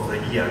of the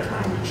EAC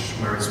language,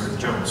 Mary Smith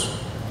Jones,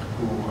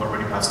 who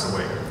already passed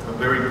away. A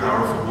very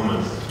powerful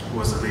woman who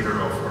was the leader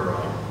of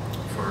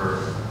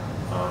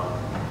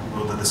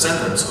well, the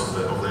descendants of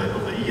the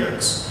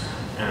EX,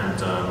 and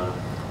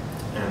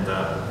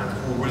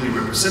who really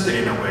represented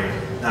in a way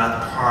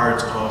that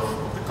part of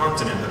the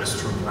continent that is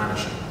truly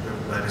vanishing,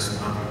 that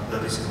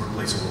is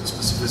irreplaceable, the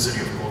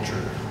specificity of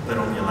culture that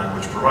only a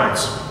language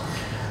provides.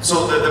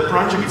 So the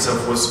project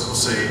itself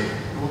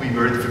it will be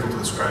very difficult to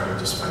describe in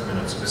just 5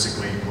 minutes.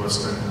 Basically, it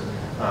was a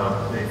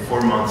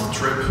 4-month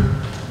trip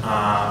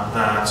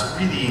that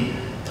really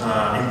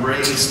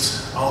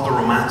embraced all the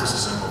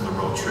romanticism of the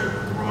road trip,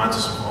 the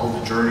romanticism of all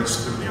the journeys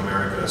through the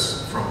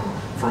Americas,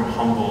 from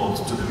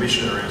Humboldt to the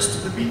missionaries to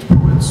the beat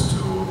poets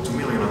to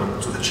Million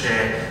to the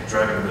Che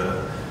driving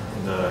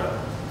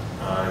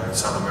in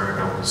South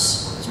America with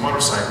his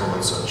motorcycle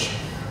and such.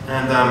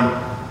 And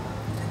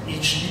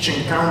each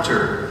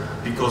encounter,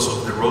 because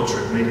of the road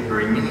trip, made it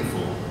very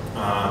meaningful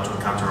to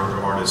encounter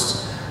other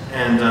artists.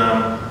 And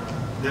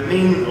the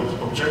main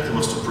objective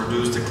was to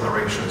produce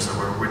declarations that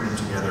were written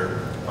together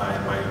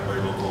by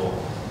local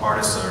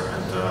artists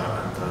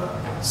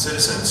and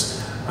citizens.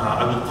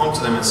 I would come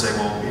to them and say,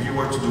 well, if you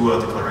were to do a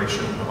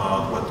declaration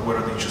about what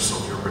are the issues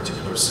of your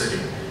particular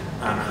city,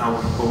 and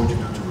what would you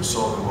do to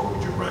resolve and what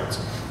would you write?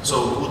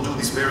 So we will do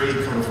these very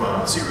kind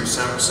of serious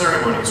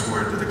ceremonies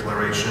where the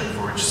declaration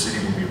for each city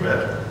will be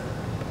read.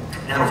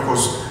 And of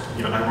course,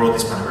 I wrote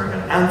this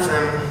Pan-American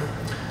anthem,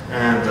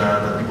 and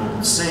that people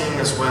would sing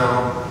as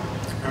well.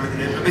 I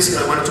mean,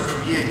 basically, I wanted to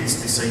create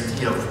this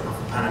idea of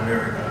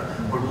Pan-America.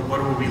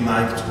 What would we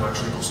like to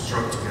actually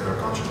construct together a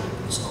continent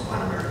of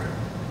Pan-America?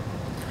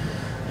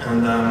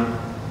 And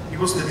it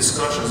was the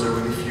discussions that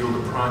really fueled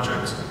the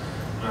project,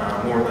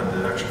 more than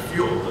the actual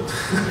fuel, but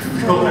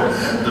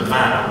the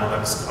van. That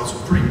was also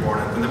pretty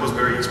important, and it was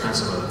very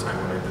expensive at the time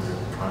when I did the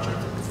project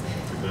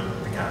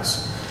with the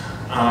gas.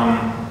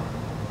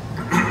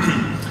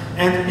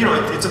 And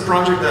it's a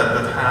project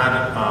that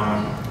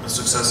had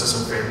successes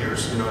and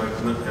failures. It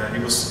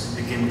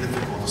became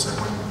difficult as I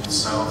went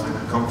south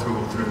and come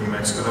through New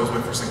Mexico. That was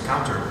my first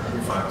encounter,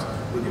 in fact,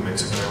 with New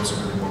Mexico. That was a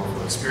really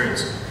wonderful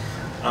experience.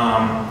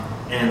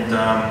 And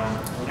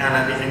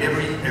in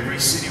every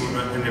city,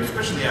 and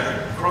especially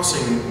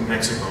crossing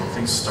Mexico,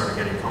 things started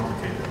getting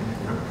complicated.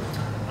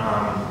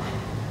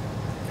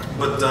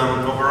 But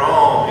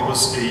overall, it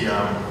was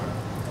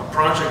a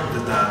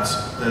project that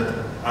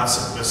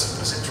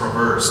as it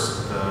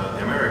traversed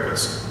the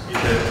Americas,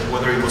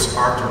 whether it was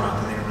art or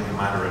not, it didn't really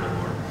matter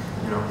anymore.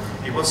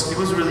 It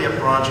was really a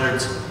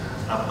project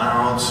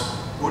about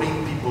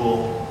putting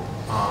people,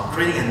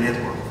 creating a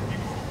network of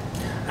people.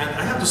 And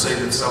I have to say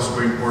that it's also a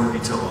very important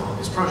detail on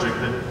this project.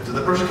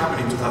 The project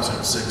happened in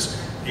 2006.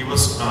 It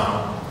was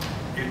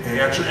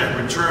actually I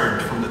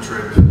returned from the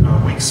trip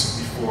weeks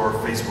before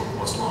Facebook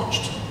was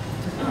launched.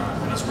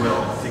 And as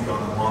well, I think on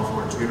the month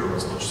where Twitter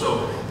was launched.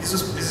 So this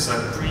is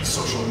a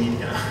pre-social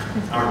media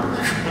artwork.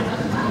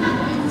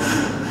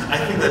 I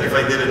think that if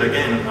I did it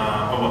again,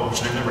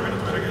 which I'm never going to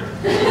do it again,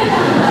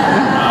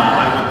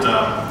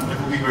 it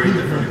would be very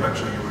different if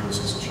actually you were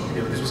using social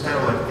media. But this was kind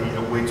of like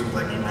a way to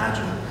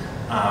imagine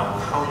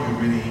how you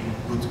really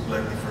put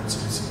different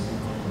cities in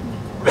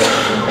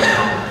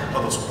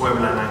how those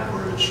Puebla and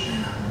Anchorage,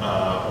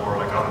 or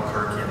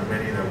Albuquerque and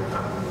Merida would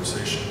have a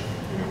conversation.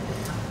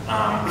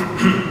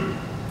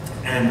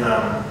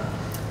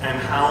 And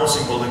how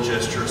symbolic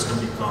gestures can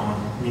become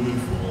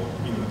meaningful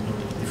in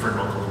different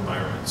local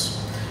environments.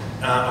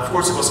 Of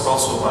course, it was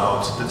also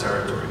about the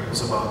territory. It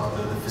was about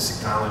the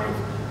physicality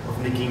of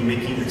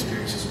making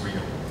experiences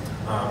real.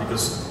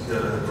 Because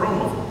the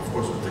problem, of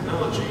course, with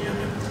technology and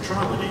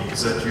neutrality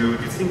is that you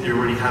think you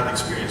already have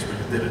experience, but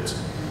you didn't.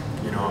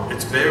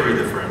 It's very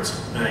different,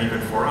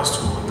 even for us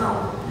who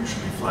now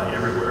usually fly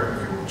everywhere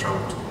if you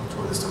travel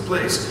to a distant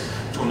place,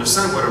 to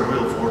understand what a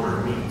real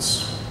border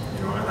means.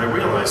 And I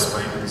realized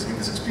in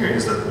this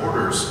experience that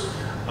borders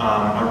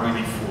are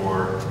really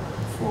for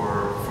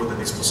the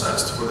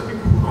dispossessed, for the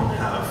people who don't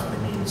have the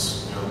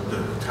means,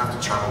 that have to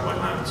travel by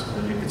land.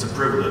 And it's a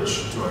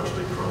privilege to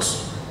actually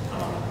cross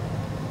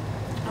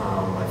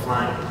by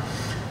flying.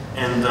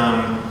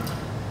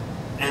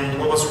 And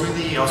what was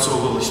really also a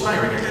little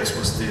inspiring, I guess,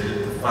 was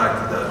the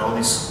fact that all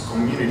these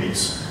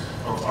communities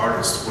of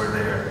artists were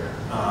there,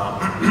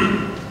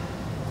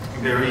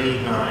 very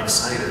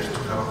excited to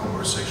have a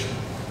conversation.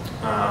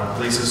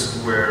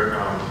 Places where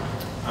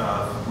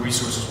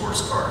resources were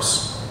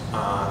scarce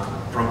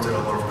prompted a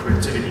lot of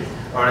creativity.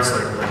 Artists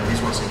like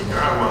these ones in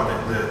Nicaragua,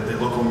 the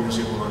local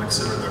museum will not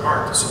exhibit their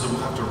art, so they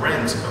will have to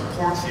rent a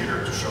porn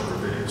theater to show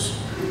their videos.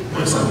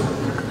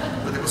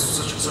 But it was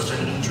such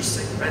an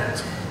interesting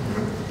event.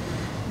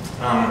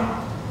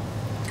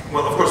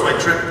 Well, of course, my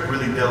trip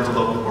really dealt a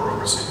lot with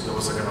bureaucracy. That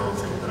was another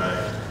thing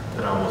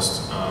that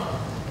almost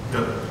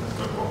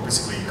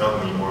basically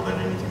got me more than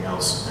anything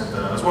else, and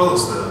as well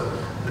as the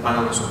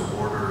violence of the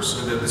borders,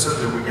 and the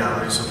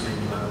realities of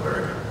living in Latin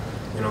America.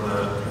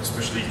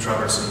 Especially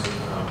traversing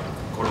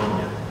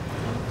Colombia.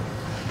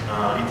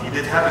 It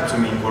did happen to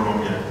me in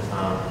Colombia,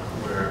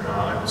 where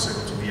I was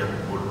able to be at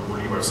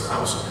Bolivar's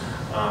house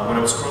when I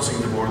was crossing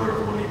the border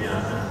of Bolivia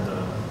and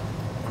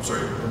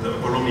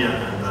Colombia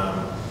and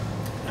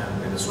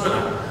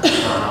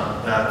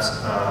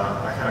that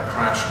I had a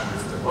crash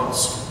with the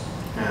bus,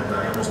 and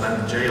I almost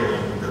landed in jail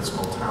in that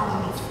small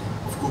town of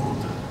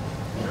Cucuta,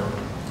 you know.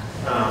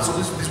 So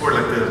these were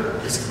like the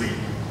basically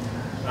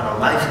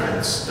life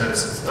events that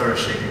started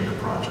shaping the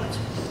project.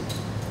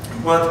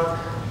 But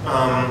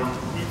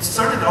it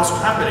started also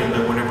happening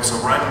that when I was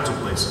arriving to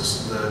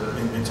places,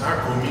 the entire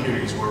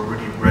communities were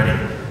really ready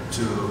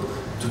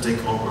to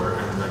take over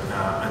and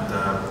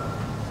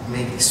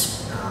make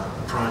this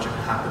project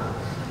happen.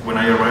 When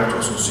I arrived to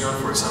Asunción,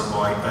 for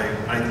example,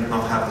 I did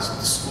not have the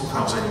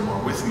schoolhouse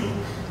anymore with me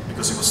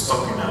because it was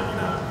stuck in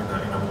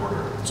a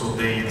border. So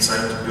they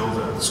decided to build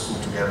the school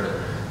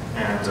together,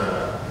 and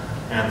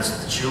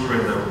the children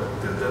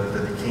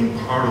that became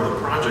part of the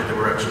project,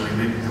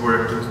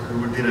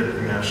 we did it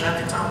in a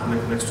shanty town,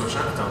 next to a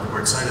shanty town. They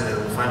were excited that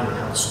we finally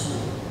have a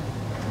school.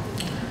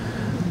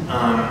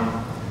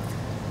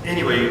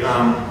 Anyway,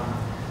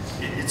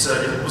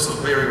 it was a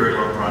very, very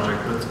long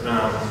project, but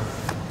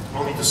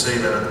only to say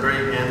that at the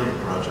very end of the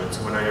project,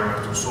 when I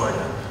arrived to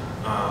Ushuaia,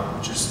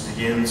 which is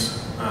the end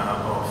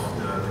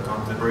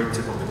of the very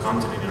tip of the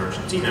continent in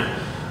Argentina,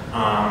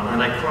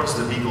 and I crossed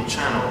the Beagle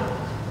Channel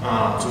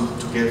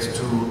to get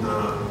to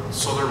the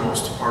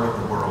southernmost part of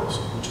the world,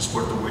 which is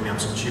Puerto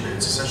Williams in Chile.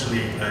 It's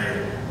essentially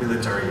a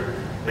military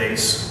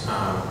base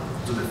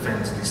to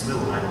defend these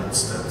little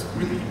islands that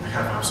really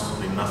have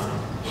absolutely nothing.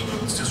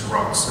 It's just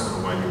rocks. I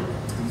don't know why you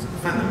need to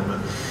defend them,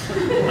 but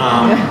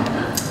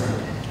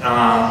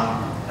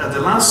at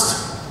the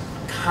last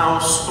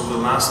house of the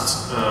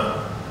last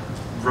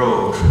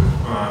road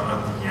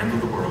at the end of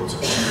the world,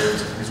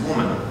 lived this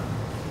woman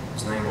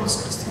whose name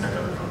was Cristina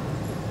Calderón.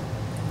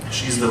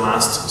 She's the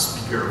last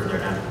speaker of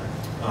Llagán,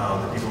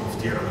 the people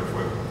of Tierra del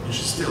Fuego, and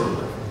she's still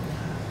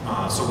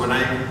alive. So when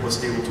I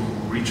was able to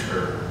reach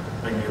her,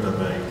 I knew that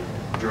my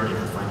journey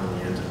had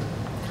finally ended.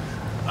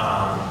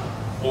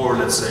 Or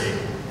let's say,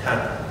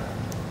 had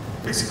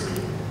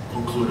basically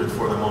concluded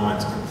for the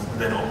moment, and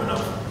then opened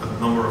up a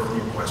number of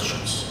new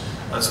questions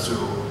as to,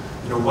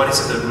 what is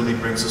it that really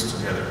brings us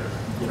together?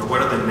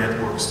 What are the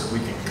networks that we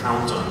can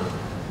count on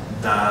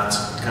that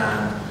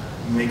can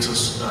makes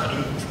us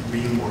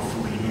being more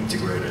fully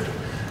integrated,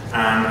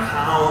 and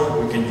how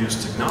we can use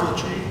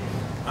technology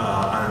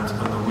and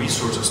the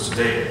resources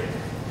today,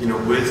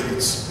 with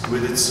its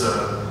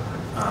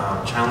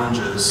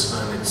challenges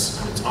and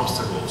its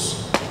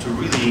obstacles, to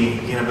really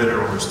gain a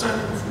better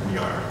understanding of who we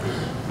are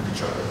with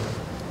each other.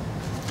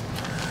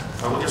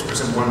 I will just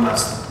present one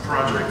last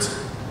project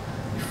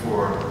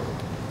before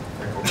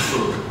I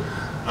conclude.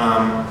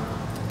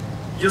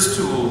 Just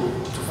to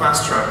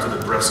fast track to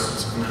the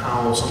present and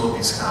how some of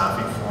these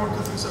have informed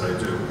the things that I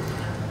do.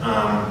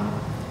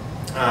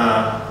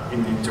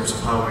 In terms of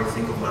how I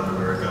think of Latin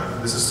America.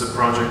 This is a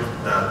project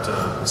that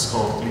is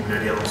called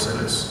Librería Dos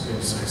Seres.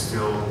 It's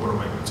still one of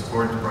my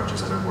important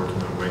projects that I'm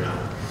working on right now.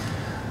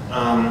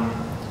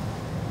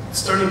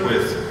 Starting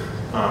with,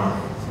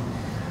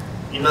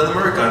 in Latin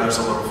America, there's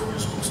a lot of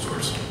used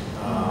bookstores.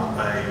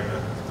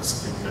 That's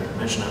the thing I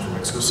mentioned, I'm from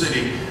Mexico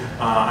City.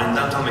 In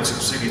downtown Mexico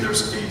City,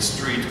 there's a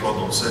street called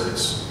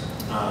Donceles,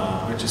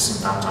 which is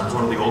in downtown. It's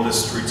one of the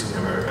oldest streets in the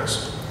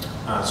Americas.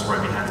 It's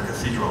right behind the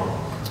cathedral.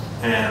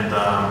 And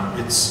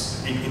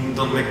it's in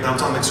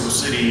downtown Mexico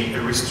City,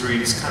 every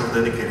street is kind of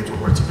dedicated to a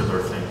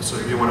particular thing. So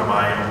if you want to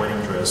buy a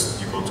wedding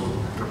dress, you go to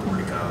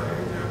República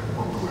de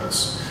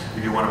Honduras.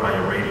 If you want to buy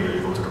a radio,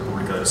 you go to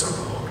República de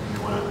Salvador.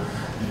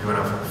 If you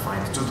want to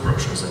find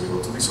toothbrushes, then you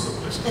go to this other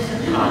place.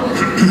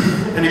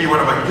 And if you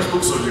want to buy used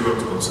bookstores, you go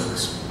to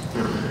Donceles.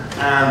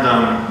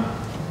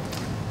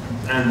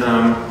 And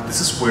this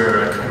is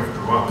where I kind of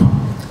grew up,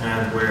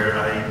 and where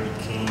I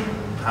became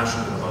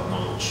passionate about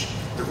knowledge.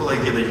 The whole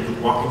idea that you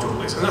could walk into a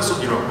place, and also, I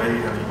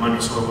didn't have any money,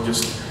 so I would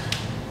just,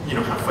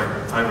 have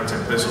 5 or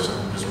 10 pesos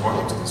and just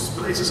walk into these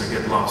places and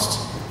get lost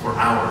for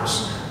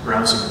hours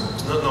browsing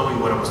books, not knowing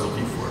what I was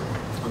looking for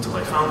until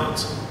I found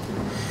it.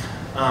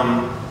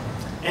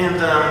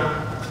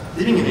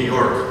 Living in New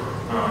York,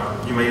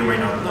 you may or may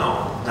not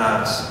know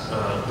that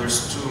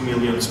there's 2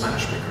 million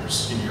Spanish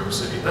speakers in New York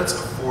City. That's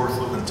a fourth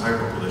of the entire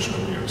population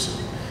of New York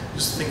City.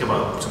 Just think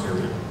about 2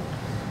 million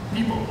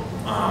people.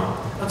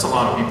 That's a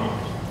lot of people.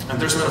 And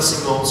there's not a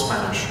single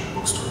Spanish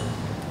bookstore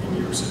in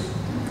New York City.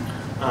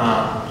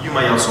 You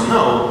may also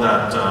know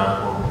that,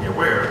 or be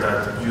aware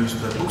that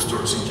the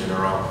bookstores in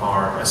general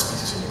are a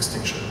species in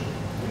extinction.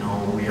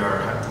 We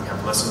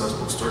have less and less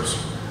bookstores.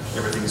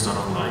 Everything is done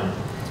online.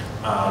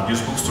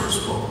 Used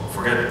bookstores, well,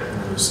 forget it.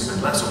 There's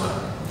even less of that.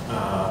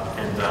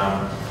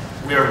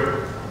 We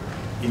are,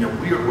 in a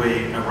weird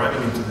way,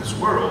 arriving into this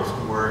world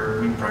where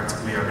we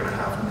practically are going to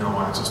have no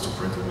access to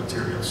printed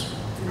materials.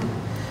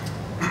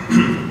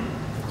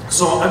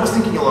 So I was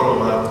thinking a lot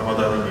about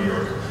that in New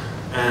York,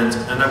 and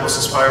I was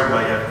inspired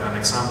by an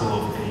example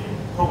of a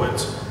poet,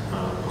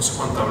 José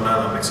Juan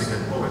Tablada, a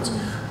Mexican poet,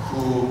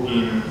 who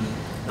in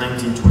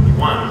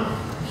 1921,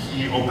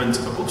 he opened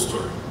a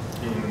bookstore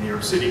in New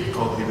York City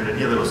called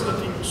Librería de los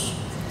Latinos.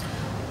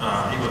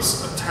 It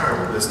was a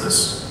terrible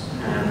business,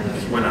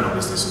 and he went out of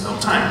business in no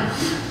time.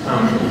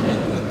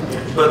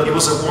 But it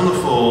was a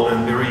wonderful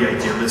and very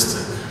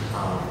idealistic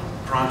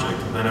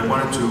project, and I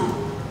wanted to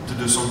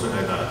do something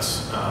like that.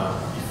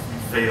 If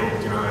it failed,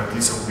 at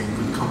least I would be in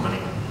good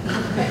company.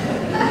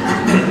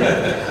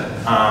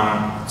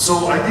 So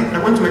I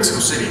went to Mexico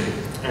City,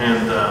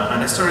 and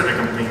I started a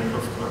campaign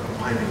of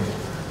compiling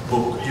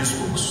used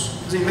books.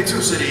 Because in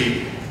Mexico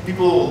City,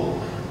 people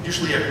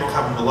usually don't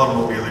have a lot of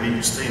mobility.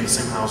 You stay in the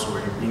same house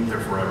where you've been there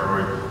forever,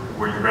 or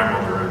where your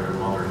grandmother or your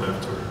mother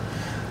lived.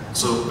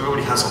 So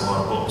everybody has a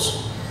lot of books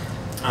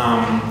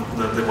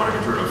that they want to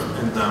get rid of.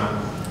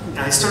 And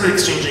I started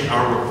exchanging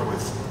artwork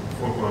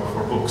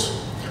for books.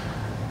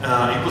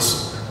 It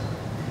was,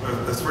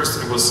 at first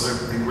I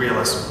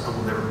realized I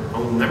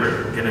will never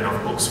get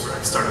enough books.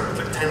 I started with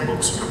like 10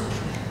 books. I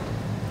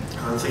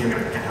don't think I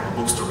can have a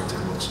bookstore with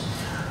 10 books.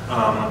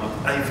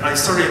 I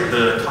started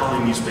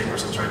calling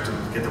newspapers and tried to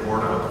get the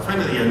word out.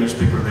 Finally, a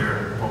newspaper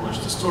there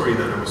published a story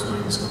that I was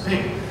doing this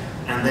campaign,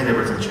 and then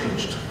everything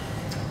changed.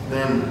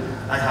 Then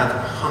I had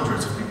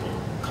hundreds of people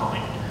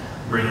calling,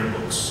 bringing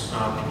books,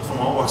 people from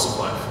all walks of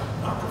life,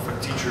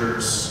 perfect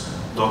teachers,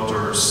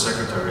 doctors,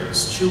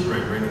 secretaries,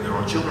 children bringing their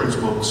own children's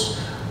books,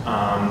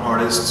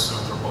 artists,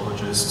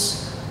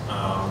 anthropologists,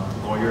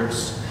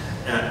 lawyers,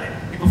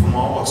 people from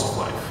all walks of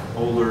life,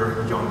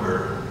 older,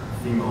 younger,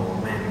 female,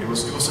 men. It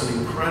was an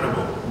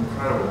incredible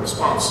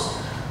response.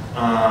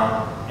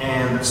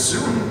 And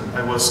soon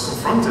I was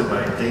confronted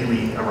by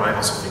daily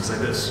arrivals of things like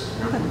this.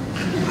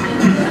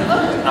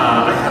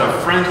 I had a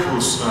friend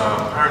whose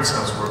parents'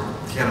 house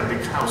he had a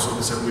big house, so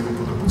they said we can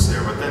put the books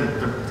there. But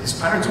then his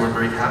parents weren't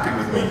very happy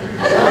with me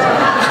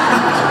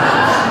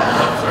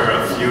after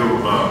a few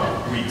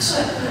weeks.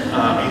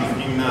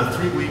 In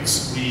 3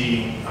 weeks,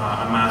 we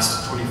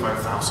amassed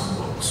 25,000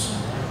 books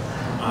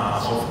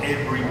of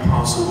every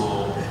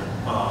possible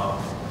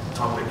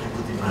topic you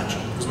could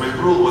imagine. Because my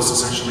rule was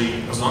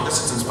essentially, as long as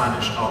it's in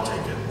Spanish, I'll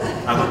take it.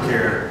 I don't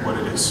care what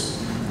it is,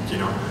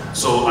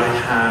 So I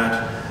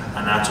had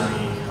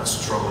anatomy,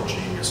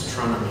 astrology,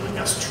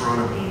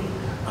 astronomy,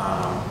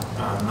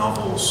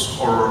 novels,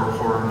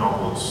 horror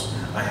novels.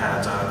 I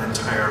had an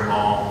entire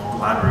long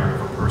library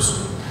of a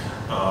person.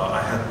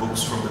 I had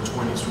books from the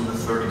 20s, from the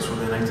 30s, from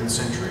the 19th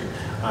century.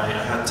 I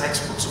had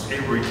textbooks of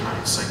every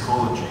kind,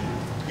 psychology,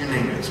 you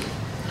name it.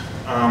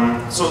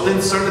 So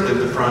then started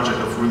the project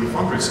of really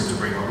fundraising to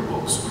bring all the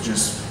books, which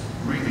is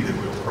really the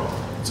real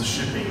problem. It's a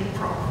shipping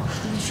problem,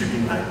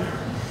 shipping nightmare.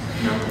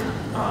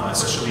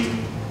 Essentially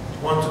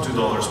 $1 to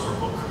 $2 per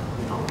book.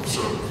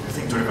 So if you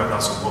think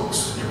 25,000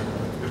 books,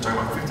 you're talking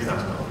about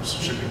 $50,000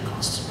 shipping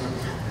costs.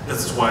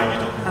 That's why you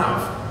don't have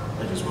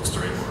a used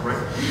bookstore anymore,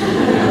 right?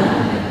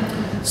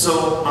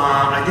 So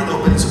I did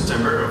open in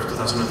September of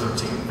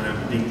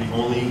 2013, being the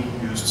only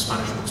used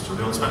Spanish bookstore,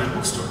 the only Spanish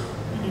bookstore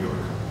in New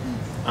York.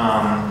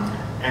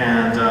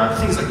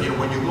 Things like,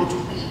 when you go to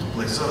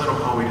places, I don't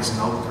know how it is in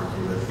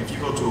Albuquerque, but if you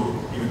go to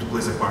even to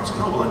places like Barnes &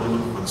 Noble and you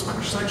look for the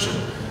Spanish section,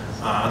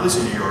 at least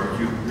in New York,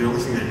 the only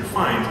thing that you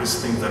find is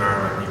things that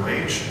are like New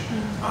Age,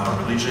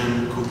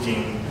 religion,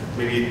 cooking,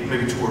 maybe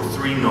 2 or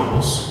 3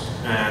 novels,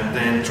 and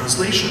then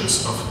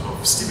translations of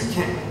Stephen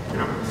King.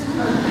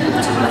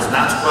 So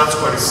that's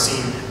what is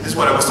seen. This is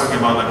what I was talking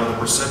about, like the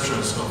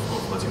perceptions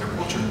of Latino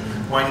culture.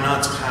 Why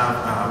not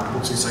have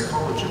books in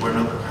psychology? Why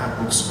not have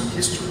books on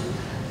history?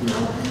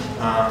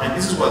 And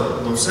this is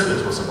what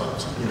Donceles was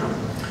about.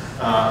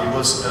 It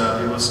was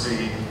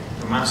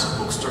a massive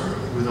bookstore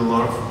with a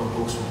lot of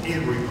books from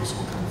every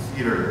possible kind of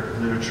theater,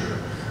 literature.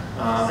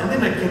 And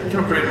then I kind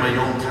of created my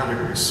own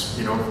categories.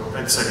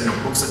 I decided,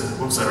 books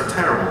that are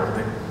terrible.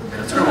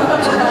 They're terrible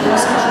books.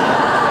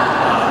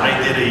 I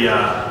did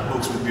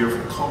books with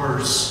beautiful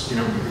covers,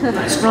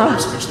 nice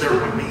covers, which there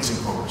were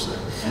amazing covers there.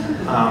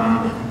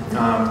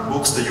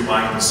 Books that you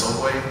buy in the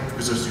subway,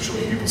 because there's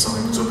usually people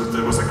selling. So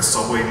there was like a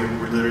subway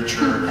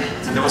literature,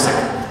 and there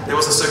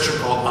was a section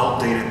called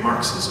outdated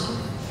Marxism.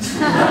 We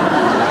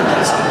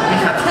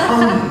had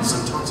tons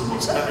and tons of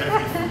books.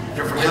 If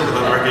you're familiar with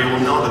America, you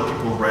will know that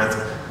people read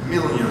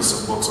millions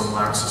of books on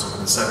Marxism in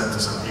the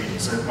 70s and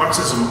 80s. And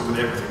Marxism with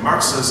everything.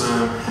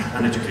 Marxism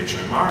and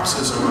education,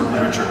 Marxism and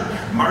literature,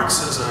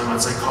 Marxism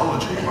and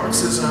psychology,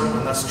 Marxism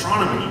and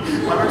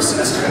astronomy,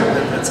 Marxism,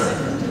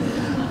 etc.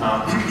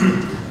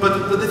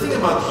 But the thing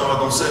about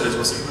Donceles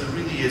was it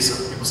really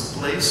it was a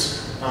place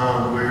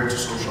where to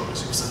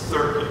socialize. It was a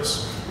third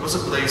place. It was a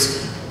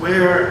place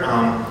where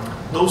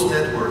those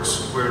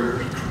networks were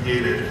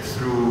recreated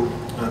through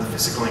the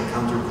physical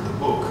encounter with the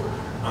book.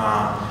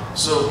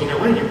 So in a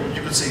way,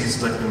 you could say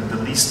it's like the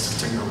least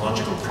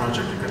technological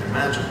project you can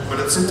imagine. But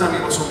at the same time,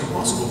 it was only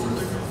possible through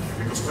technology.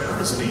 Because quite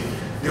honestly,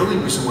 the only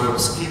reason why I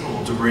was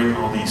capable to bring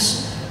all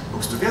these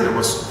books together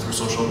was through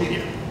social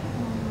media.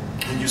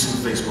 And using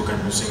Facebook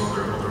and using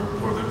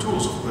other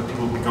tools that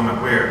people become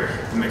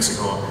aware in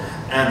Mexico.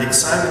 And the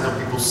excitement of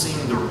people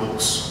seeing their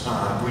books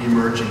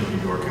re-emerging in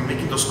New York and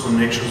making those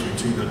connections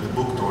between the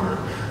book donor.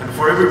 And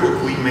for every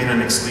book, we made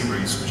an ex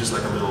libris, which is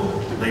like a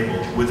little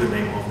label with the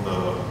name of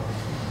the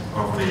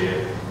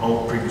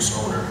previous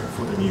owner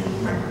for the new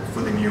member,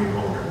 for the new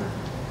owner.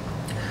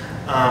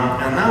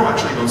 And now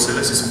actually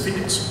Donceles is in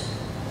Phoenix.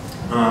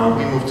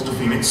 We moved to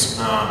Phoenix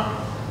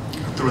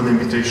through an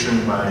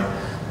invitation by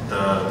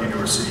the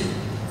University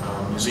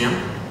Museum,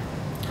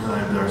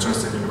 the Arizona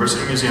State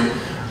University Museum,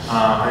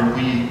 and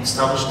we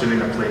established it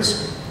in a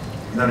place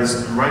that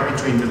is right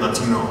between the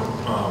Latino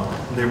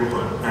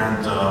neighborhood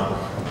and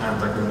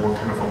like the more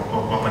kind of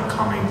up and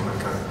coming,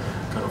 like a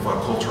kind of a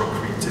cultural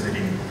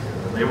creativity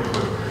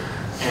neighborhood.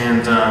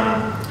 And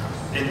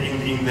in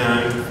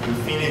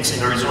Phoenix,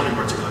 in Arizona in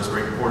particular, is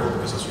very important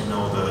because, as you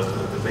know,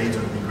 the debate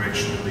on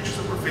immigration, the issues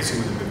that we're facing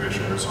with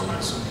immigration in Arizona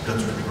is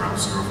that's really ground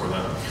zero for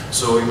that.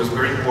 So it was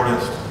very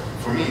important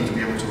for me to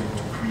be able to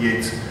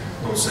create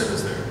those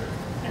settings there.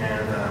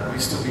 And we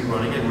still be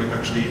running it. We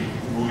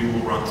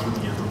will run through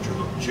the end of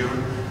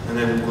June, and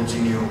then we'll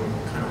continue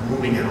kind of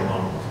moving it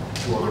along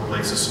to other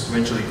places,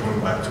 eventually going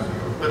back to New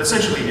York. But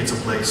essentially, it's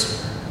a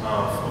place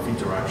of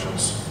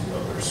interactions with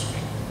others.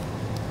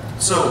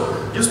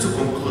 So, just to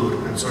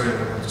conclude, and sorry I'm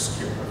going to have to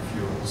skip a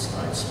few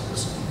slides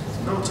because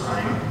of no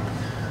time,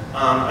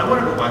 I want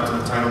to go back to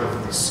the title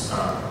of this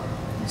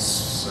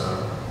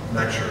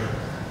lecture,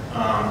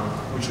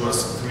 which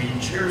was 3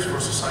 Chairs for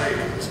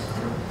Society.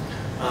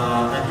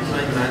 And you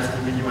might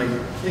imagine, you might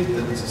think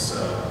that this is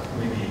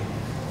maybe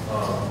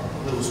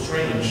a little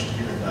strange,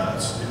 given that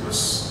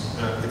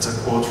it's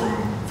a quote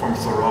from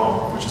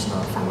Thoreau, which is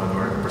not from Latin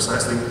America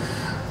precisely,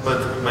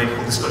 but my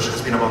whole discussion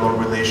has been about our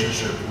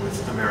relationship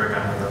with America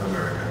and Latin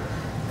America.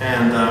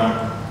 And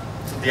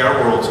the art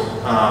world,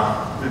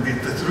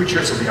 the 3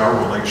 chairs of the art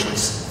world, I actually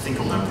think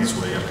of them this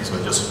way, at least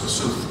by Joseph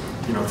Kossuth,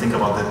 think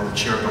about the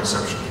chair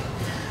conception.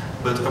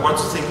 But I want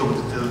to think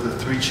of the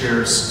 3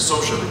 chairs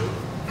socially.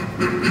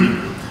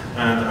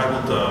 And I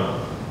would,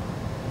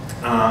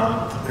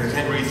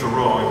 Henry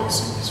Thoreau, in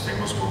his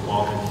famous book,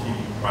 Walden, he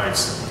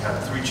writes that he had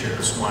 3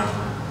 chairs, one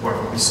for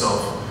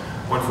himself,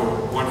 one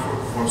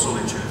for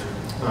solitude,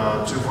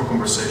 2 for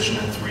conversation,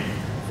 and 3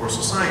 for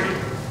society.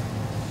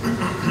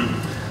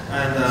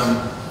 And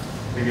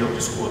maybe I'll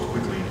just quote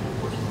quickly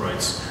what he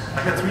writes.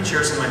 I had 3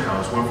 chairs in my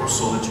house, 1 for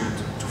solitude,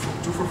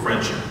 2 for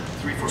friendship,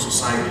 3 for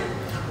society.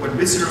 When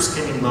visitors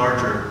came in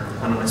larger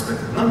and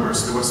unexpected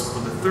numbers, there was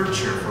the 3rd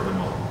chair for them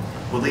all.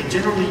 Well, they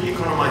generally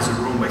economize the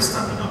room by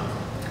standing up.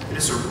 It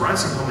is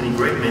surprising how many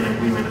great men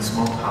and women a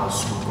small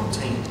house will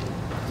contain.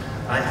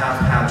 I have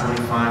had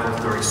 25 or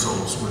 30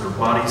 souls with their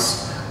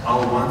bodies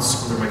all at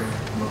once under my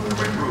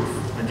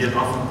roof, and yet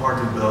often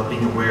parted without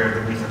being aware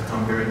that we have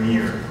come very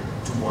near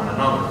to one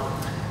another.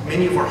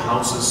 Many of our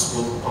houses,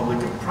 both public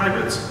and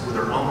private, with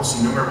their almost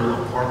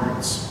innumerable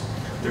apartments,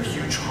 their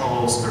huge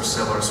halls, their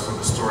cellars for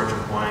the storage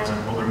of wines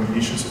and other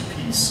munitions of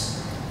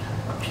peace,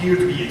 appear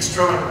to be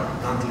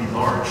extravagantly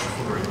large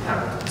for their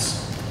inhabitants.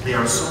 They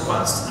are so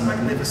vast and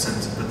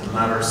magnificent that the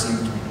latter seem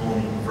to be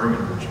only vermin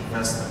which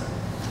infest them.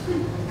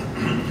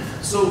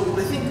 So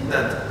I think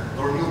that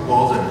our new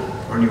Walden,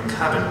 our new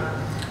cabin,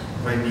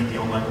 might be the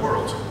online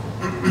world.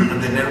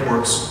 And the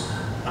networks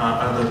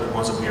are the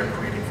ones that we are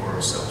creating for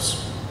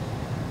ourselves.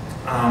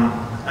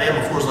 I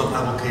am, of course, not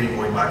advocating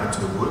going back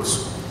into the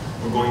woods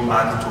or going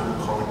back into what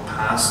we call the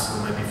past,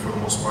 that might be for the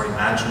most part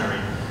imaginary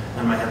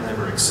and might have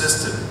never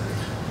existed.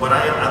 But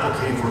I am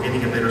advocating for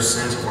getting a better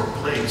sense of our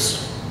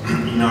place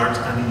in art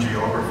and in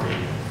geography,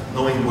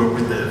 knowing where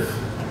we live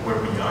and where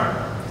we are,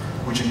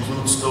 which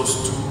includes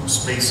those 2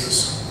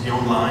 spaces, the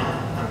online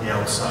and the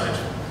outside,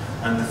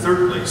 and the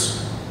 3rd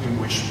place in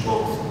which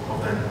both of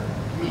them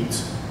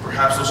meet.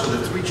 Perhaps those are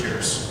the 3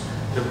 chairs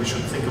that we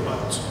should think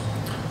about.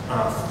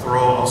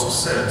 Thoreau also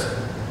said,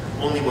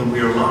 only when we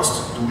are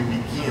lost do we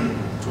begin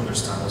to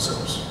understand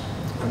ourselves.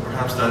 And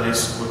perhaps that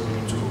is what we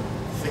need to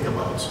think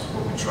about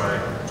when we try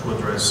to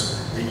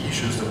address the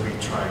issues that we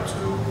try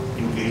to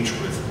engage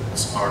with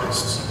as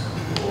artists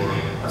or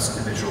as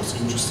individuals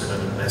interested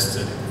and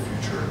invested in the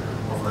future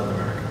of Latin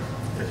America.